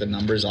you think the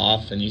number's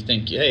off and you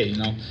think, hey, you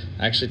know,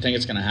 I actually think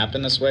it's going to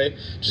happen this way,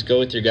 just go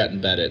with your gut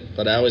and bet it.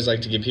 But I always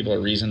like to give people a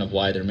reason of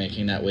why they're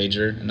making that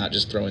wager and not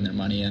just throwing their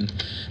money in.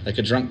 Like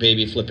a drunk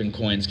baby flipping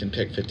coins can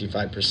pick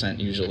 55%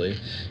 usually.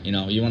 You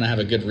know, you want to have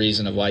a good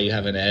reason of why you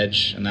have an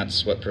edge, and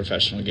that's what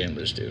professional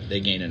gamblers do.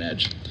 They gain an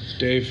edge.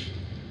 Dave,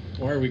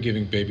 why are we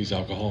giving babies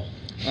alcohol?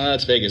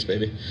 That's Vegas,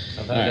 baby.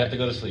 Sometimes you have to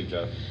go to sleep,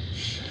 Jeff.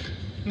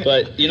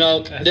 But, you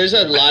know, there's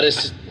a lot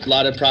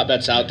of prop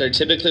bets out there.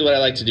 Typically what I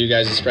like to do,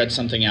 guys, is spread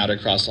something out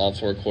across all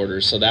 4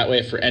 quarters. So that way,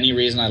 if for any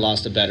reason I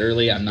lost a bet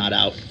early, I'm not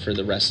out for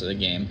the rest of the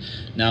game.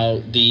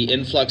 Now, the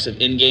influx of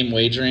in-game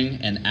wagering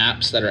and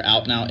apps that are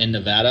out now in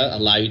Nevada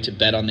allow you to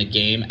bet on the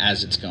game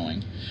as it's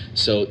going.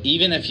 So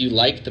even if you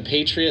like the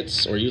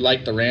Patriots or you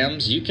like the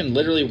Rams, you can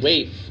literally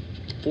wait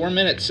 4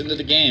 minutes into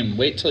the game,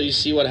 wait till you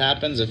see what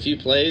happens, a few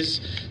plays,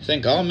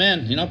 think, oh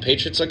man, you know,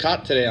 Patriots are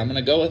caught today, I'm going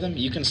to go with them.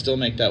 You can still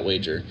make that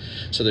wager.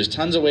 So there's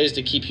tons of ways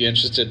to keep you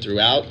interested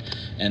throughout,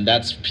 and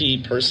that's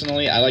me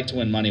personally. I like to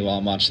win money while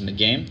I'm watching the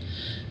game.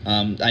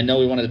 I know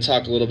we wanted to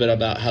talk a little bit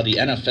about how the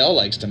NFL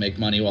likes to make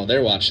money while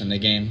they're watching the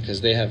game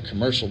because they have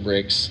commercial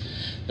breaks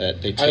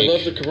that they take. I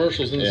love the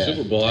commercials in the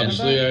Super Bowl.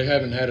 Obviously, I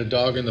haven't had a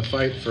dog in the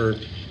fight for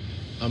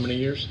how many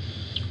years?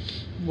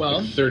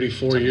 Well,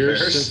 34 years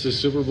Bears. since the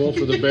Super Bowl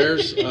for the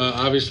Bears.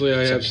 Obviously,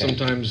 I have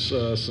sometimes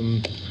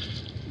some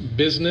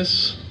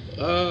business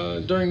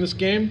during this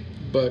game,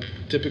 but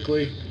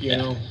typically, you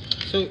know,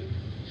 so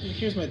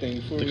here's my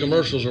thing. the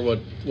commercials are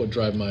what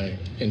drive my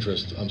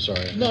interest. I'm sorry,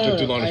 it took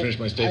too long to finish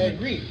my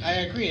statement. I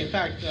agree. In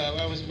fact, when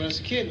I was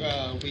a kid,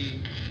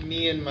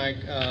 me and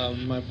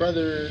my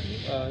brother,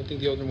 I think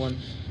the older one,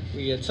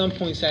 we at some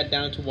point sat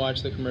down to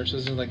watch the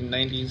commercials in like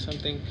 90s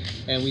something,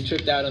 and we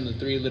tripped out on the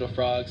 3 little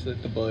frogs,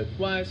 like the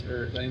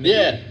Budweiser.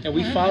 And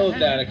we followed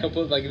that a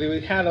couple of, like,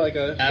 they had like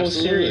a whole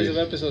series of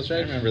episodes, right?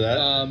 I remember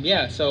that.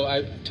 Yeah, so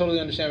I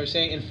totally understand what you're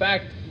saying. In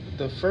fact,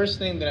 the first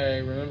thing that I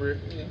remember,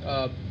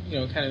 you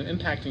know, kind of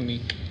impacting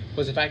me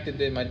was the fact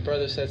that my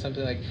brother said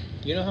something like,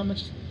 you know how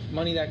much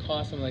money that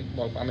costs? I'm like,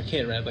 well, I'm a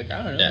kid, right? Like,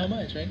 I don't know how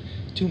much, right?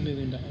 $2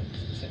 million.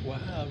 It's like,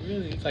 wow,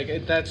 really? It's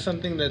like, that's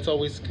something that's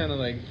always kind of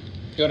like,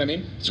 you know what I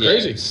mean? It's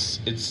crazy.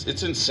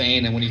 It's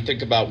insane. And when you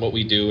think about what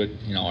we do at,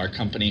 you know, our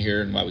company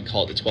here and why we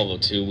call it the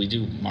 1202, we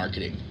do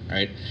marketing,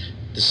 right?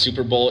 The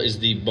Super Bowl is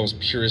the most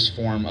purest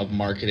form of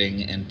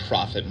marketing and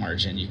profit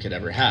margin you could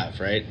ever have,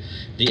 right?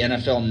 The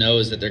NFL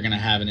knows that they're going to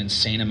have an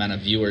insane amount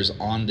of viewers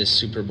on this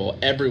Super Bowl.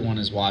 Everyone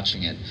is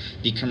watching it.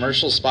 The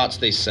commercial spots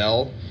they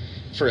sell,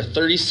 for a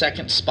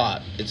 30-second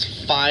spot,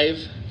 it's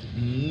 $5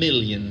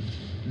 million.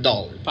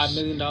 $5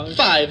 million?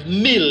 $5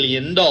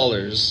 million.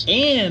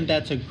 And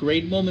that's a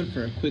great moment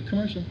for a quick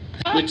commercial.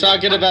 We're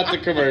talking about the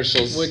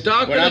commercials. We're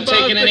talking not about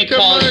taking the any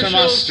calls from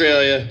commercials.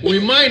 Australia. We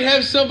might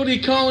have somebody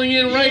calling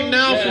in right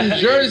now from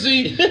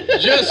Jersey.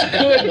 Just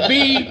could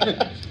be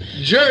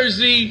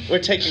Jersey. We're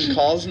taking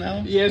calls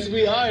now? Yes,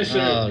 we are,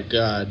 sir. Oh,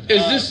 God.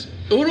 Is this...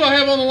 Who do I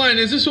have on the line?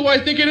 Is this who I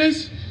think it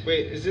is?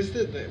 Wait, is this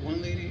the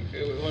one lady?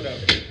 Hold up.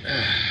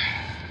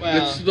 Wow.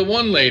 It's the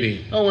one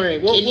lady. Don't worry.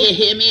 Can you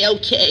hear me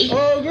okay?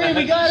 Oh, great,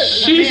 we got it.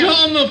 She's Ma'am.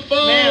 on the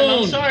phone. Ma'am,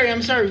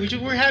 I'm sorry.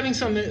 We're having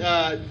some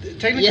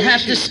technical You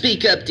have to issues.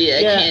 speak up, dear.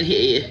 Yeah. I can't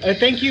hear you.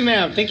 Thank you,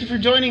 ma'am. Thank you for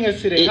joining us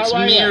today. It's How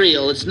are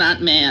Muriel. It's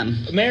not ma'am.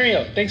 you?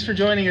 Mariel, thanks for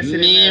joining us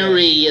today.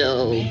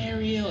 Muriel.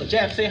 Mariel.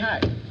 Jeff, say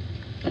hi.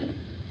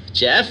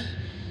 Jeff?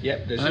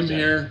 Yep, this I'm is Jeff.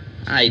 here.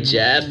 Hi,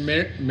 Jeff.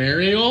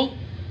 Mariel?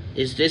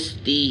 Is this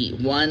the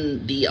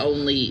one, the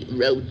only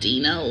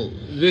Rodino?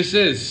 This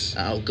is.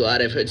 Oh,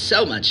 God, I've heard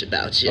so much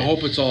about you. I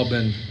hope it's all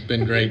been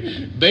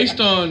great. Based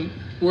on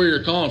where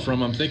you're calling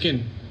from, I'm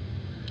thinking,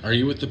 are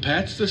you with the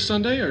Pats this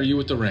Sunday or are you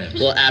with the Rams?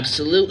 Well,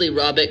 absolutely.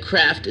 Robert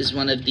Kraft is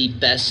one of the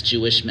best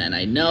Jewish men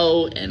I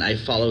know, and I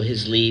follow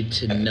his lead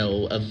to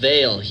no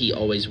avail. He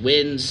always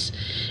wins,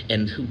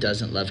 and who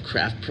doesn't love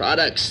Kraft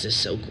products? They're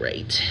so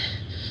great.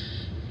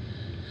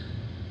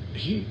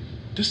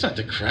 That's not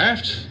the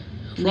Kraft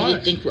Who do you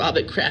product. think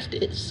Robert Kraft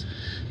is?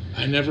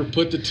 I never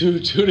put the two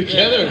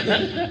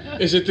together.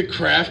 Is it the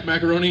Kraft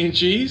macaroni and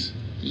cheese?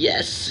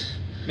 Yes.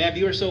 Ma'am,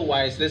 you are so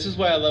wise. This is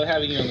why I love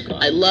having you on the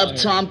call. I love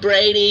Tom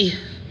Brady.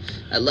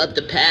 I love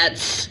the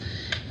Pats.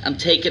 I'm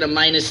taking a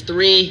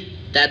 -3.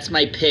 That's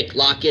my pick.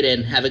 Lock it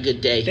in. Have a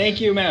good day. Thank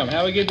you, ma'am.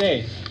 Have a good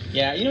day.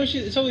 Yeah, you know,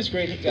 it's always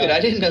great. Dude, I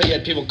didn't know you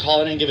had people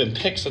calling in and giving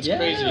picks. That's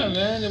crazy. Yeah,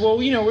 man. Well,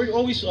 you know, we're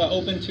always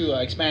open to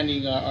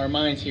expanding our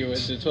minds here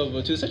with the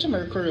 1202. It's such a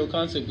mercurial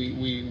concept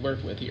we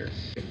work with here.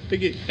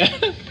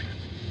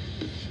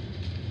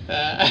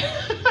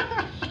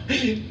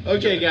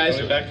 Okay, guys.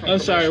 Are we back from I'm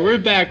sorry. commercial?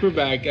 We're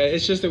back.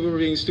 It's just that we were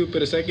being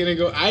stupid a second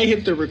ago. I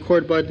hit the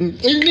record button,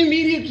 and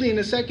immediately in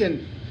a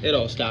second, it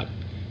all stopped.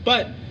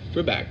 But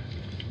we're back.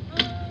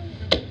 A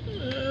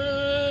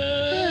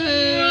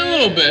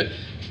little bit.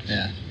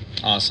 Yeah.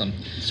 Awesome.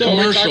 So what were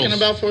we commercials. talking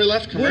about before we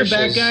left? We're Commercials.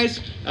 back, guys.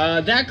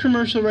 That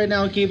commercial right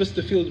now gave us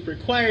the field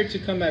required to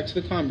come back to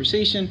the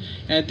conversation.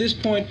 And at this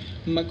point,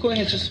 McCoy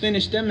has just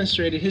finished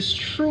demonstrated his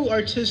true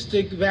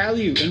artistic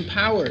value and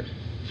power.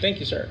 Thank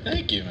you, sir.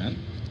 Thank you, man.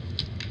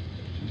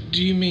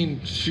 Do you mean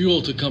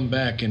fuel to come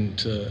back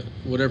into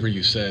whatever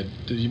you said?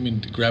 Do you mean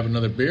to grab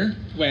another beer?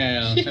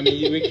 Well, I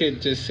mean, we could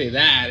just say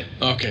that.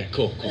 Okay,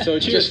 cool. So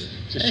cheers.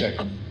 Just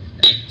checking.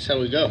 That's how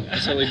we go.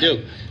 That's how we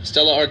do.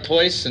 Stella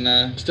Artois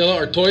and Stella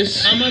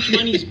Artois. How much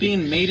money is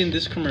being made in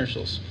these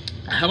commercials?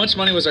 how much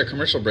money was our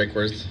commercial break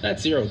worth?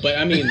 That's zero, but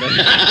I mean, the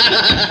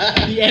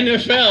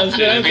NFL is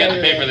what I'm We have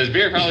to talking pay for about. this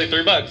beer, probably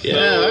 $3. Yeah,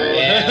 So. all right.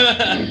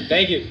 Yeah.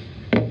 Thank you.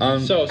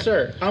 So,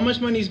 sir, how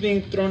much money is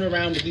being thrown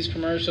around with these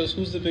commercials?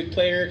 Who's the big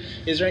player?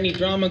 Is there any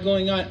drama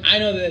going on? I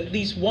know that at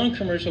least one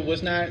commercial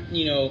was not,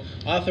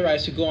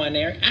 authorized to go on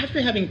air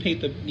after having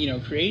paid the,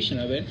 creation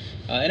of it.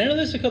 And I know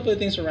there's a couple of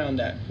things around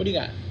that. What do you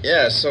got?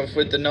 Yeah, so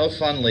with the No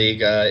Fun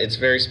League, it's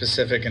very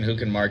specific in who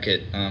can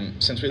market.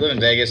 Since we live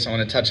in Vegas, I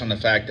want to touch on the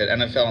fact that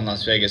NFL and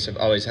Las Vegas have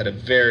always had a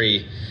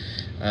very,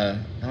 I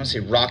don't want to say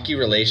rocky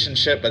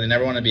relationship, but they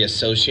never want to be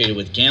associated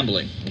with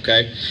gambling,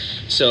 okay?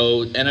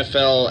 So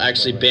NFL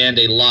actually banned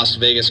a Las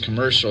Vegas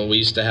commercial. We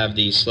used to have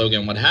the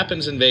slogan, "What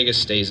happens in Vegas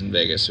stays in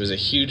Vegas." It was a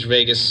huge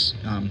Vegas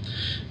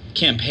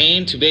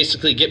campaign to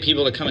basically get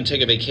people to come and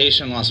take a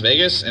vacation in Las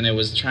Vegas, and it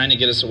was trying to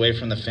get us away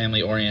from the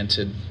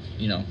family-oriented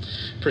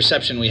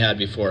perception we had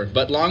before.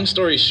 But long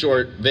story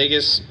short,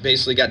 Vegas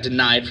basically got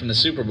denied from the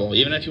Super Bowl.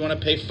 Even if you want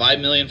to pay $5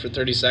 million for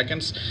 30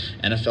 seconds,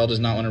 NFL does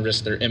not want to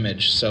risk their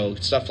image. So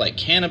stuff like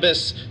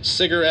cannabis,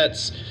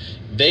 cigarettes,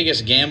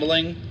 Vegas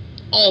gambling,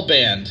 all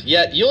banned.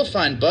 Yet you'll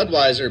find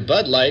Budweiser,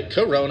 Bud Light,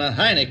 Corona,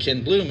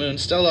 Heineken, Blue Moon,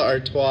 Stella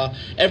Artois.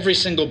 Every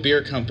single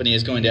beer company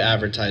is going to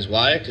advertise.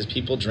 Why? Because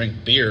people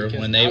drink beer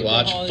when they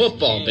watch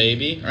football,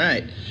 baby.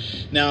 Right.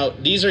 Now,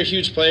 these are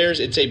huge players.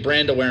 It's a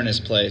brand awareness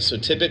play. So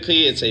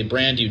typically it's a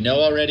brand you know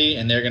already,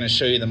 and they're going to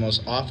show you the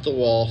most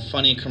off-the-wall,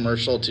 funny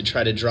commercial to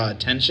try to draw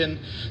attention.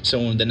 So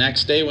when the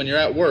next day when you're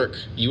at work,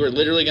 you are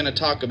literally going to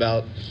talk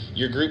about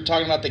your group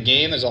talking about the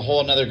game. There's a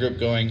whole another group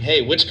going,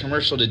 hey, which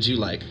commercial did you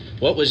like?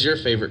 What was your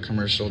favorite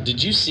commercial?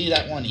 Did you see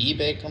that one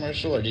eBay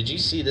commercial, or did you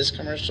see this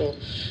commercial?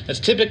 That's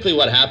typically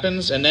what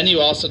happens. And then you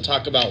also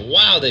talk about,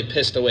 wow, they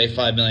pissed away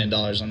 $5 million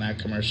on that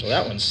commercial.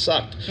 That one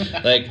sucked.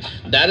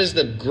 That is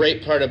the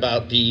great part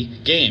about the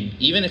game.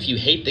 Even if you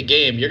hate the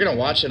game, you're going to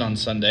watch it on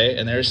Sunday,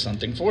 and there's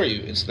something for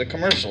you. It's the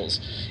commercials.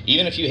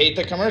 Even if you hate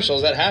the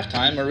commercials, at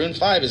halftime, Maroon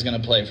 5 is going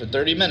to play for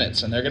 30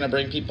 minutes, and they're going to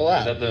bring people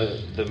out. Is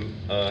that the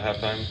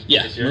halftime?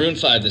 Yeah, this year? Maroon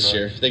 5 this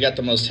year. They got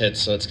the most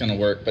hits, so it's going to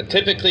work. But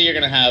typically you're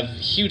going to have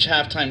huge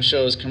halftime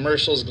shows,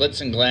 commercials,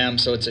 glitz and glam,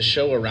 so it's a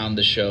show around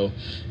the show,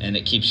 and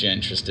it keeps you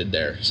interested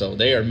there. So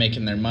they are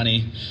making their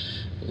money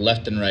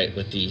left and right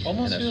with the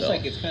Almost NFL. feels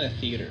like it's kind of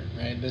theater,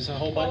 right? There's a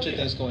whole bunch of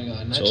things going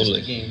on, not Totally.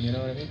 just the game, you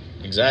know what I mean?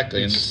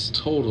 Exactly. And It's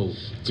total it's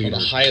one theater.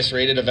 of the highest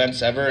rated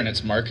events ever, and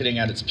it's marketing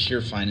at its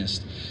pure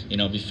finest,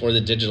 before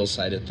the digital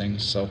side of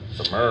things. So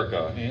It's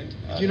America.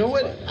 And You know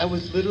what? I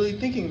was literally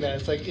thinking that.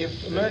 It's like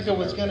if America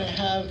was going to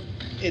have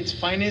its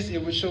finest, it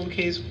would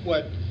showcase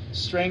what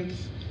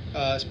strength,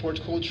 sports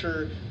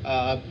culture,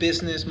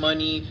 business,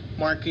 money,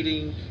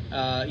 marketing,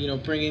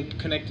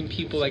 connecting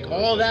people, like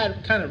all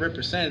that kind of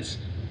represents,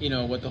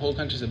 what the whole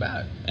country's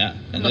about. yeah,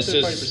 From and a this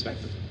third-party is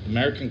perspective.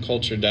 American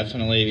culture,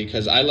 definitely,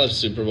 because I love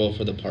Super Bowl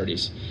for the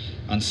parties.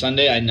 On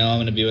Sunday, I know I'm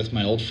going to be with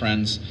my old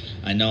friends.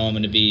 I know I'm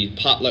going to be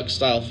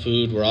potluck-style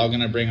food. We're all going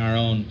to bring our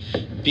own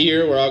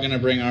beer. We're all going to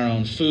bring our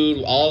own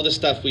food. All of the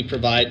stuff we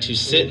provide to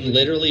sit and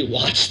literally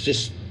watch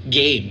this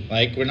game.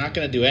 Like, we're not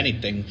going to do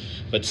anything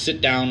but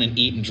sit down and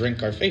eat and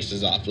drink our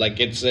faces off. Like,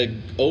 it's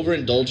an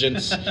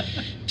overindulgence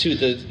to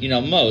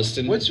the, most.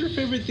 And What's your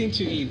favorite thing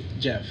to eat,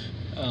 Jeff,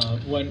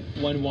 when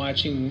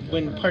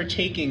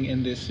partaking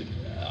in this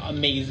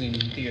amazing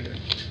theater?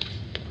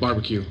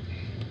 Barbecue.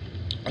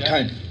 what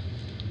kind?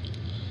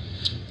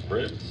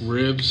 Ribs?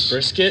 Ribs.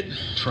 Brisket?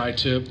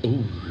 Tri-tip.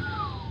 Ooh.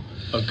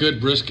 A good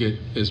brisket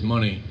is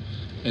money.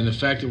 And the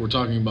fact that we're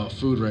talking about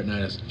food right now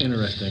is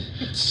interesting.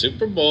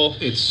 Super Bowl.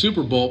 It's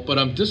Super Bowl, but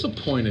I'm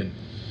disappointed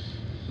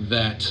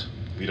that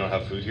We don't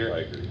have food here? I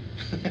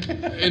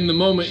agree. in the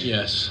moment,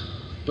 yes.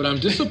 But I'm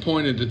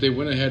disappointed that they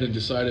went ahead and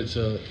decided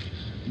to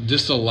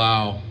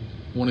disallow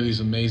one of these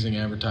amazing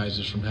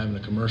advertisers from having a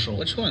commercial.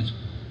 Which one?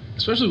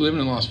 Especially living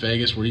in Las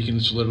Vegas, where you can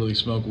just literally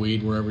smoke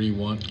weed wherever you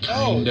want.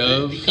 Kind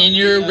of. In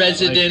your Like,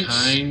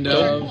 residence. kind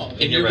of.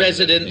 In your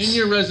residence. In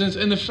your residence.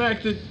 And the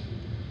fact that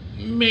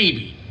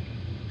maybe,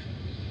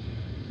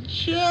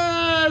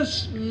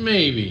 just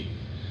maybe,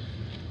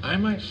 I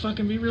might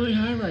fucking be really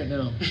high right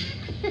now.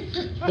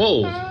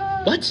 Whoa.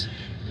 What?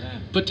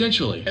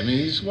 Potentially. I mean,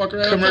 you just walk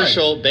around.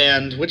 Commercial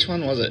band. Which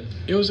one was it?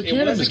 It was a It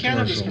was cannabis, a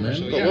cannabis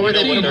commercial, man. commercial, But yeah. what were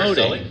they You know what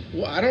they're promoting?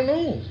 selling? Well, I don't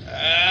know.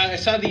 I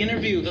saw the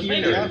interview Doesn't here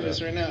in the matter.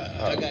 office right now.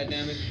 Oh. God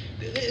damn it.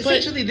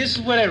 Essentially, this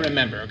is what I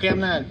remember, okay? I'm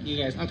not,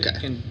 you guys Okay.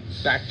 can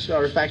fact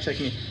check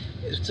me.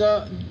 It's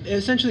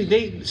essentially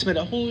they spent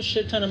a whole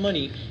shit ton of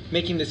money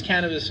making this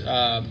cannabis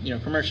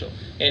commercial,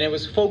 and it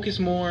was focused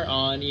more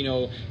on it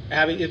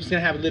was gonna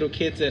have little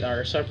kids that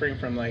are suffering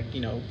from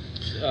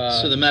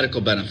so the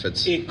medical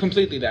benefits.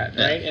 Completely that,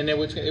 Yeah. right? And it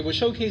would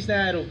showcase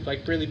that of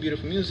like really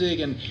beautiful music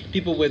and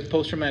people with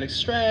post-traumatic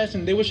stress,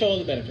 and they would show all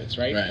the benefits,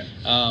 right? Right.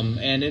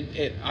 And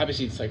it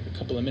obviously it's like a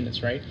couple of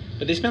minutes, right?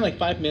 But they spent like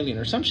 $5 million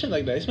or some shit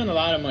like that. They spent a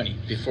lot of money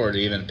Before to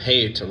even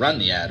pay to run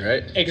the ad,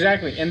 right?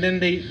 Exactly, and then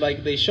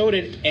they showed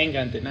it and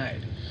got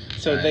denied.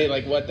 So Right. they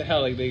like, what the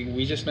hell? Like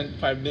we just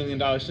spent $5 million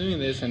doing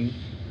this, and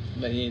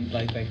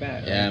like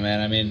that. Yeah, right?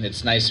 man. I mean,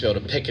 it's nice to be able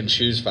to pick and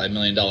choose $5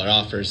 million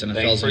offers, and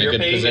Thanks NFL's for in a your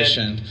good payment.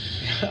 position.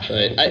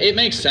 But it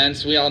makes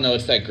sense. We all know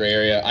it's that gray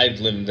area. I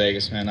live in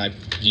Vegas, man. I'm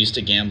used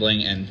to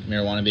gambling and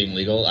marijuana being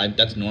legal.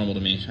 That's normal to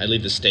me. I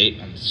leave the state.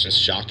 It's just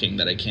shocking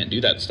that I can't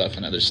do that stuff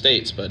in other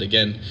states. But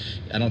again,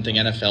 I don't think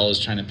NFL is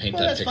trying to paint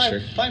Well, that that's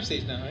picture. five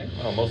states now, right?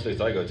 Well, most states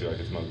I go to, I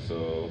can smoke,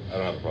 so I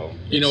don't have a problem.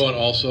 You know what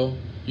also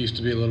used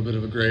to be a little bit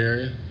of a gray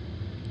area?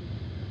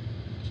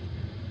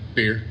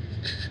 Beer,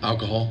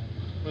 alcohol.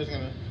 What's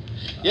gonna?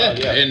 Yeah.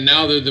 Yeah. And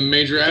now they're the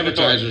major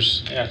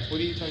advertisers. Yeah. What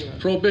are you talking about?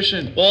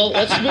 Prohibition. Well,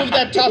 let's move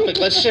that topic.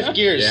 Let's shift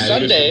gears. Yeah,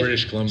 Sunday.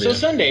 British Columbia. So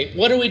Sunday.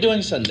 What are we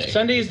doing Sunday?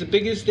 Sunday is the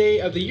biggest day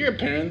of the year,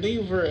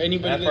 apparently, for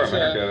anybody And for that's.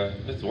 America,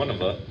 it's one of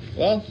the.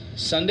 Well,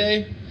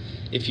 Sunday,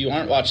 if you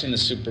aren't watching the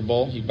Super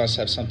Bowl, you must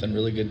have something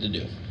really good to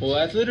do. Well,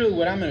 that's literally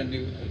what I'm gonna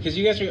do, because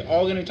you guys are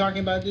all gonna be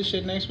talking about this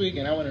shit next week,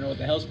 and I want to know what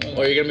the hell's going on.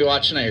 Or you're going to be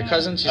watching at your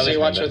cousin's? You At say least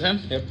you're watching with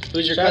Monday. him? Yep.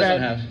 Who's your Shout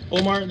cousin out have?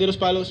 Omar, Little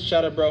Spilos.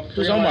 Shout out, bro. Who's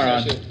We're gonna Omar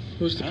watch that on? shit.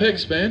 Who's the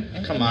picks, man?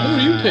 Come Who on.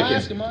 are you I'll picking?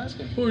 ask him. I'll ask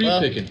him. Who are you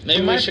Well, picking?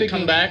 maybe Am we I should come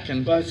picking- back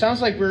and But it sounds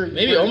like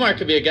maybe Omar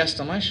could be a guest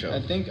on my show. I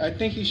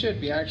think he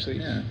should be, actually.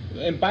 Yeah.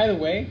 And by the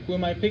way, who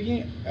am I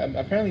picking?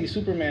 Apparently,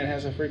 Superman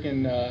has a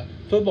freaking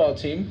football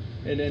team,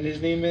 and then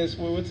his name is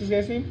what's his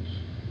guy's name?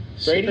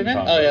 Brady. Superman?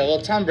 Tom Oh yeah, Brady.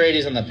 well Tom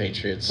Brady's on the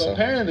Patriots. So So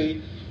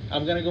apparently,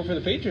 I'm gonna go for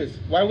the Patriots.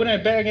 Why wouldn't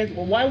I bet against?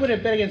 Well, why would I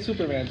bet against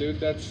Superman,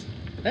 dude? That's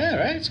yeah,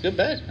 right. It's a good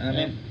bet. And I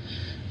Yeah. mean,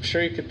 I'm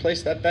sure you could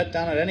place that bet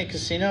down at any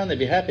casino, and they'd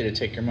be happy to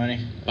take your money.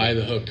 By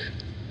the hook.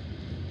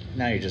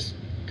 Now you're just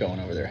going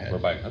over their head. We're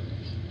buying.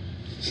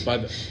 By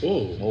the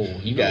Oh,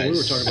 you No, guys. we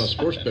were talking about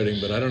sports betting,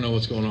 but I don't know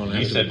what's going on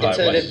after said the buy It's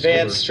podcast. an what?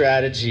 advanced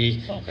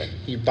strategy. Okay.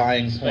 You're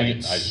buying Maybe.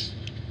 points.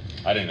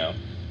 I didn't know.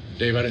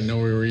 Dave, I didn't know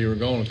where you were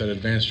going with that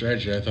advanced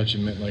strategy. I thought you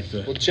meant like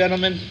the Well,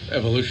 gentlemen,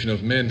 evolution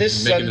of men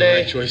This making Sunday-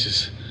 the right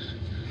choices.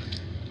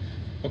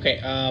 okay.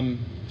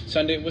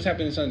 Sunday. What's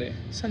happening Sunday?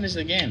 Sunday's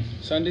the game.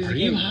 Sunday's Are the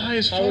you game. high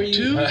as How fuck are you?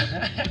 too?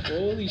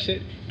 Holy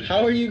shit!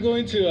 How are you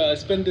going to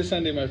spend this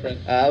Sunday, my friend?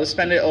 I will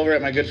spend it over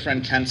at my good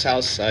friend Kent's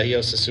house. He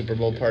hosts a Super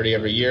Bowl party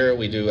every year.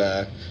 We do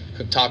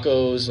cook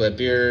tacos, we have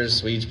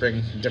beers, we each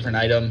bring a different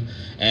item,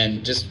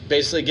 and just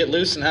basically get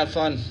loose and have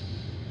fun.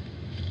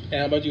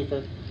 And how about you,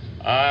 Fer?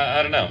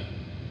 I don't know.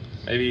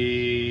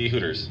 Maybe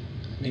Hooters.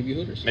 Maybe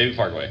Hooters. Maybe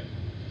Parkway.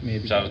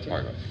 Maybe. Shout out to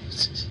Parkway.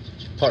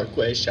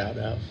 Parkway, shout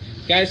out.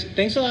 Guys,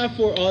 thanks a lot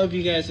for all of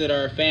you guys that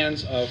are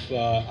fans of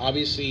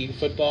obviously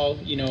football.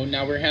 You know,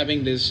 now we're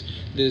having this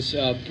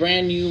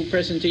brand new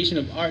presentation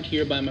of art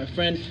here by my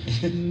friend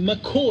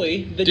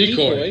McCoy, the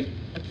Decoy.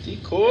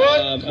 Decoy.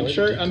 I'm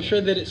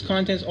sure that its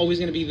content's always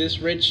going to be this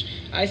rich.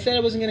 I said I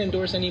wasn't going to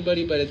endorse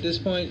anybody, but at this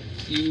point,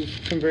 you've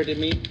converted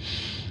me.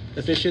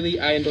 Officially,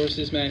 I endorse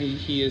this man.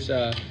 He is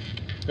a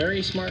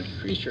very smart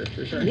creature,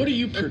 for sure. What do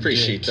you predict?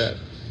 Appreciate that.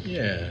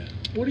 Yeah.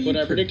 What do you What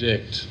I predict?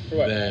 predict For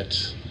what?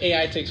 that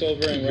AI takes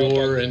over and your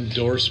robots.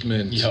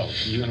 endorsement? Yo,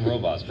 you and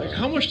robots, bro. Like,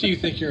 how much do you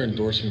think your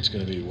endorsement's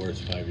going to be worth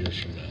 5 years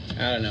from now?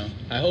 I don't know.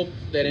 I hope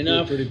that Be a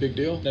enough pretty big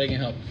deal. that I can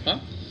help. Huh?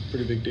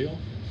 Pretty big deal.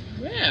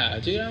 Yeah,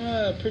 dude, I'm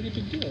a pretty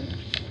big deal.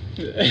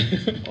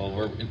 Well,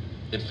 we're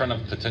in front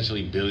of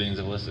potentially billions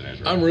of listeners.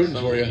 Right? I'm rooting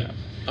So, for you. yeah.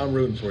 I'm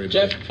rooting for you,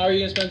 Jeff, buddy. how are you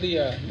gonna spend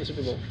the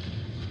Super Bowl?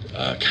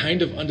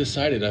 Kind of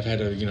undecided. I've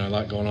had a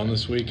lot going on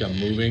this week. I'm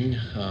moving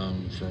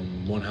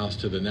from one house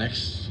to the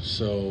next,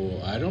 so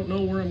I don't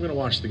know where I'm going to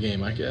watch the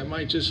game. I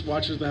might just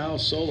watch it at the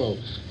house solo.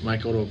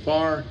 Might go to a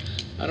bar.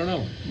 I don't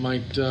know.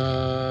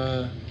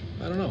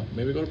 I don't know.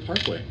 Maybe go to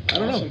Parkway. I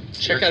don't know. Awesome.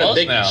 Check We're out a close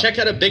big now. game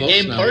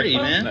Close now. party,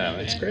 Close man. now.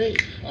 It's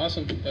great.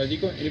 Awesome.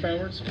 Deco, any final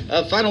words?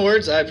 Final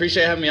words. I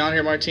appreciate having me on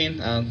here,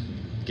 Martine.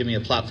 Give me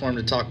a platform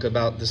to talk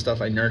about the stuff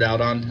I nerd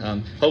out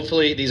on.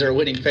 Hopefully, these are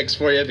winning picks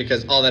for you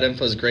because all that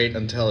info is great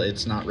until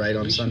it's not right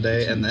on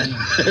Sunday, and then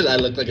I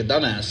look like a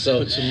dumbass. So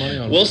Put some money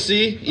on we'll it.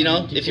 see. You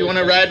know, if you want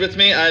to ride with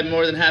me, I'm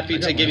more than happy I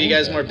got to my give you own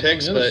guys bet more on the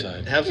picks. other But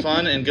side. have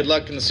fun and good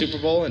luck in the Super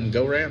Bowl and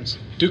go Rams.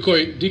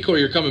 Decoy,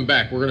 you're coming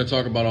back. We're going to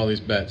talk about all these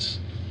bets.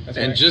 That's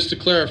And right. just to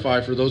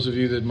clarify, for those of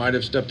you that might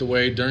have stepped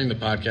away during the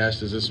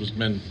podcast, as this has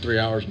been 3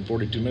 hours and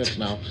 42 minutes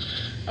now,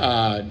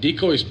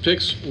 Decoy's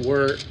picks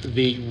were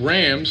the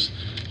Rams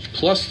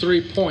plus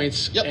 3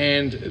 points Yep.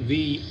 and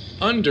the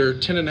under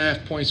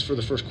 10.5 points for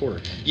the first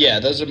quarter. Yeah,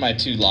 those are my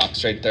two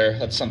locks right there.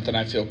 That's something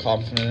I feel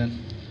confident in.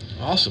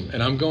 Awesome.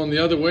 And I'm going the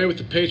other way with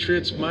the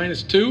Patriots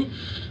minus 2.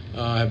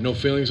 I have no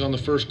feelings on the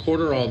first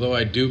quarter, although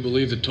I do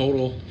believe the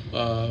total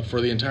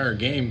for the entire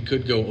game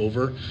could go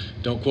over.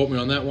 Don't quote me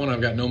on that one.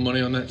 I've got no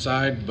money on that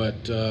side,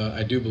 but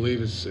I do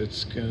believe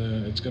it's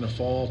gonna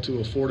fall to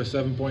a 4 to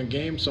 7 point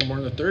game somewhere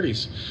in the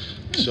 30s.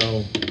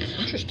 So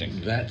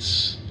Interesting.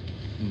 that's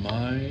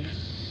my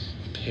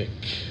pick.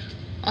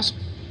 Awesome.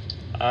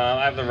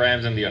 I have the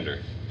Rams and the under.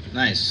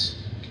 Nice.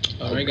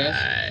 All right, guys.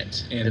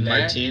 Right. And And that-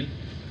 Martine?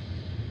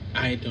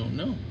 I don't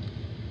know.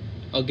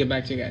 I'll get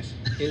back to you guys.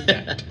 Is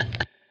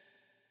that?